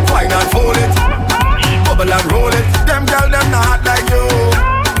waist like wine and fold it. Bubble and roll it. Them girl them not like you.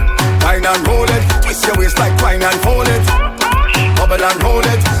 Wine and roll it. Twist your waist like wine and fold it. Bubble and roll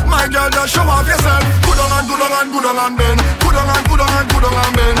it. My girl just show off yourself. Good on and bend. Good on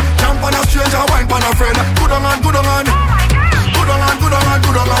and bend. Jump on a stranger, wine on a friend. Good on and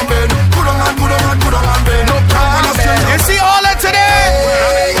You see all that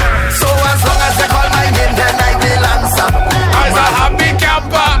today? So as long as they call my name, then I will answer. As a happy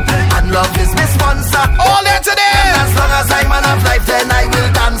camper, and love is my sponsor. All that today. And as long as I'm man of life, then I will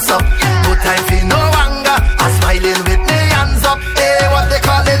dance up. No time for no anger. I'm smiling with me hands up. Hey, what they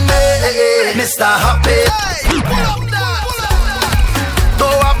calling me? Mr. Happy.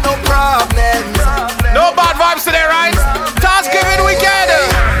 Don't have no problems. No bad vibes today, right? Thanksgiving weekend.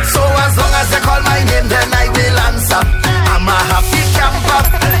 So as long as they call my name, then I will answer. I'm a happy camper,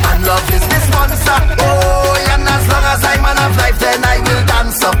 and love is my sponsor. Oh, and as long as I'm man of life, then I will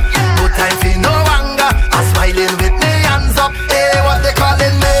dance up. No time for no anger. I'm smiling with me hands up. Hey, what they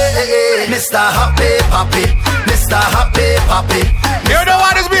calling me? Mr. Happy Papi, Mr. Happy Papi. You know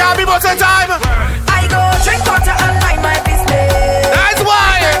what is me happy most of the time? I go drink water and mind my business. That's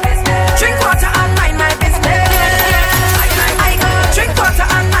why. Drink water and mind my business. I go drink water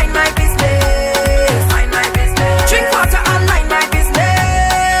and mind my business. Mind my business. Drink water and mind my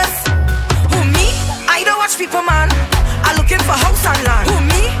business. Who me? I don't watch people, man. I'm looking for house and land. Who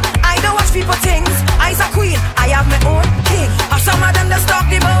me? I don't watch people things. I's a queen. I have my own king. Some of them that stalk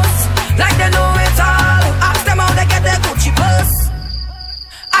the most, like they know it all. Ask them how they get their Gucci purse.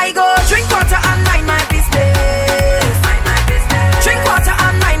 I go drink water and mind my business. Mind my business. Drink water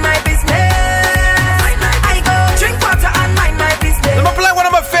and mind my business. I go drink water and mind my business. I'm gonna play one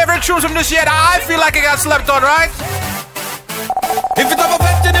of my favorite tunes from this year that I feel like I got slept on, right? If it's up a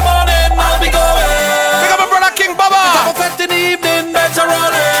fete in the morning, I'll be going. Pick up my brother King Bubba. If it's up a fete in the evening, better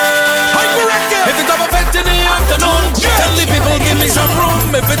run it. If it's up a fete in the afternoon, tell the people give me some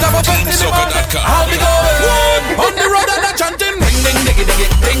room. If it's up a fete in the morning, I'll be going. On the road and I'm chanting. Ring ding diggy diggy,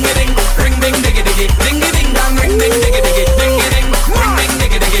 ding ding. Ring ding diggy diggy, ding ding dong. Ring ding diggy diggy, ding ding. Ring ding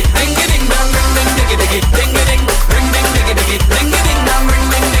diggy diggy, ding ding dong. Ring ding diggy diggy, ding ding. Ring ding diggy diggy, ding ding dong. Ring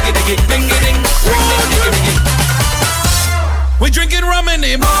ding diggy diggy, ding ding. Ring ding diggy diggy. We drinking rum in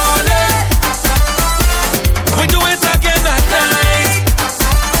the morning. We do it again at night.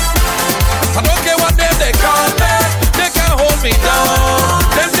 I don't care what them they call me. They can't hold me down.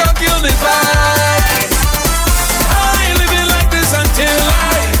 Them can't kill this vibe. I ain't living like this until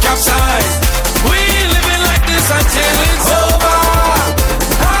I capsize. We ain't living like this until it's over.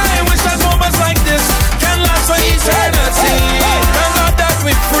 I wish that moments like this can last for eternity. Thank God that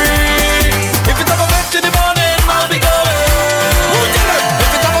we free. If it's up a fete in the morning, I'll be going. If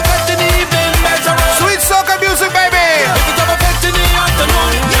it's up a fete in the evening, better run. Sweet soca music, baby. If it's up a fete in the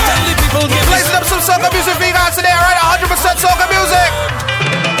afternoon, tell the people give me Blazing up some soca music for you guys today, alright? 100% soca music.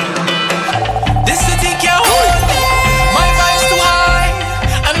 This city can't hold me. My vibe's too high,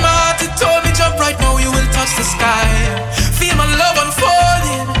 and my heart it told me jump right now. You will touch the sky. Feel my love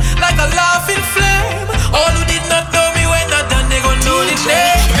unfolding like a laughing flame. All who did not know me when not done, they gon' know the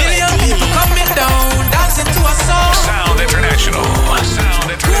name. Million people coming down, dancing to a song. Sound International. Sound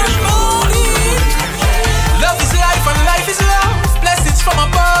International. Love is life and life is love. Blessings from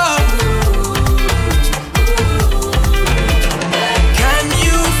above. Can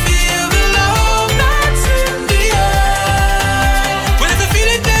you feel the love that's in the air? When I feel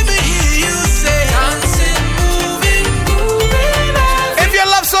it, never hear you say dancing, moving, moving. If you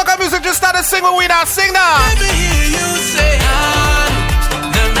love soca music, just start to sing with we now. Sing now. Never hear you say na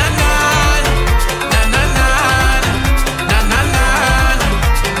na na na na na na na.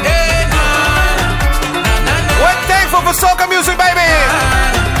 Hey na na na. We're thankful for soca music, baby.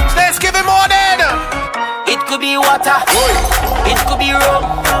 Thanksgiving morning. It could be water. It could be rum.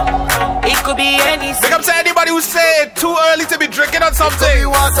 It could be anything. Big up to anybody who say it's too early to be drinking on something. It could be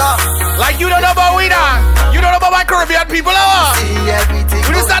water. Like you don't know about we now. You don't know about my Caribbean people, huh? See everything.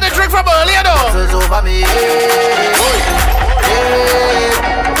 We just started to drink from earlier, though. Bottles over me.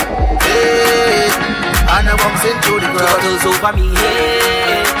 And I'm bouncing through the crowd. Bottles over me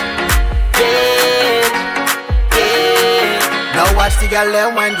head. Now watch the girl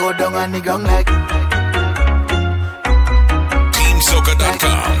them wine go down on the gong like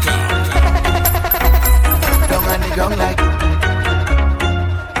TeamSoca.com. down on the gong like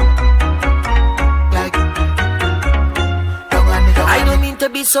down on the gong. I don't mean to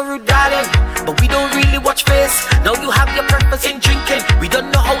be so rude, darling, but we don't really watch face. Now you have your purpose in drinking. We don't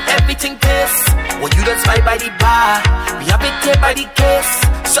know how everything tastes. Well, you don't spy by the bar. We have it here by the case.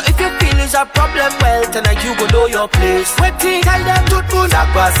 So if you feel is a problem, well, tonight you go know your place. Waiting, tell them to put That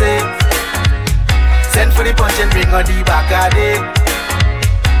passe. Send for the punch and bring on the back of it.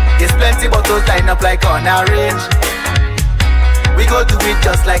 There's plenty bottles lined up like on a range. We go do it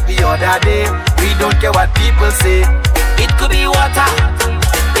just like the other day. We don't care what people say. It could be water,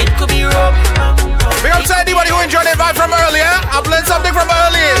 it could be rum, Big up to anybody who enjoyed the vibe from earlier. I played something from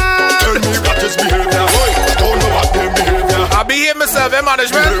earlier. Tell me what is behavior, boy. Don't know what them behavior. I'll be here myself,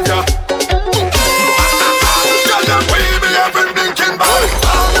 management. Girl, them we be having thinking bad.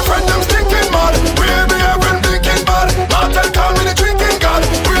 All the friends them stinking mad. We be having thinking bad. Martel call me the drinking god.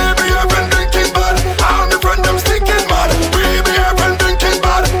 We be having drinking bad. All the friends them stinking mad. We be having drinking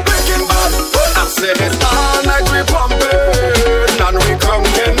bad. Drinking bad. I say it's all night we pumping and we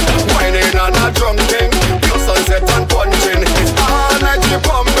crunking, whining and a drunking. Plus sunset and punching. It's all night we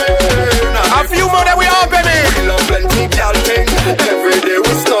pumping. A few more than we all, baby. We love plenty girl thing. Every day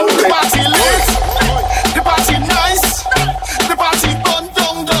we snowing. Party lit. The party nice. The party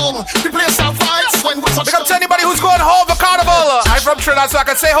down. The place have vibes when we touch. Big up to anybody who's going home for carnival. I'm from Trinidad, so I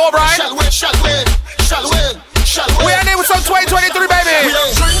can say home, right? Shall we? We are there with some 2023, baby. We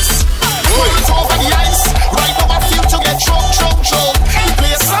have drinks. Throw it over the ice. Right now I feel to get drunk. The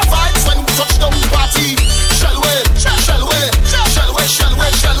place have vibes when we touch down the party. Shall we?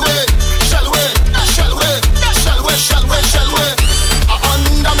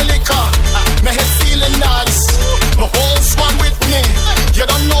 Under me liquor, my head feeling nice. My whole squad with me. You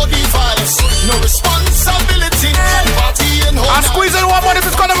don't know the vibes. No responsibility. Party in home. I'm squeezing one more if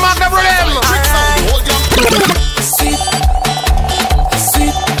it's gonna mark the rhythm. Sweet.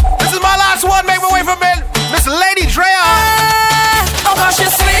 This is my last one. Make my way for me, Miss Lady Drea. Oh gosh,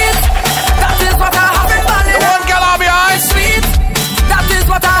 she's sweet. That is what I have in Bali. The one girl on behind. Sweet. That is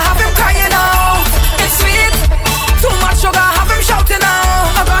what I have him crying out. It's sweet. Too much sugar, have him shouting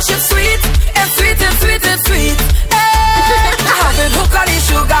out. Oh gosh, it's sweet. It's sweet. Hey. I have him hooked on the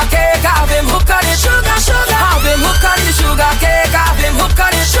sugar cake. I have him hooked on the sugar. Have him hooked on the sugar cake. I have him hooked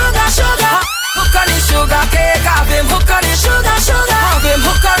on the sugar. Hook on the sugar cake. I have him hooked on the sugar. Have him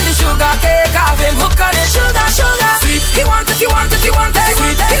hooked on the sugar cake. I have him hooked on the sugar. Sweet. He want it. Sweet. He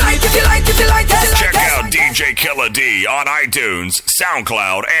like it. Check out DJ Killer D on iTunes,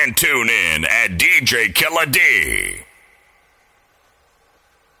 SoundCloud, and TuneIn at DJ Killer D.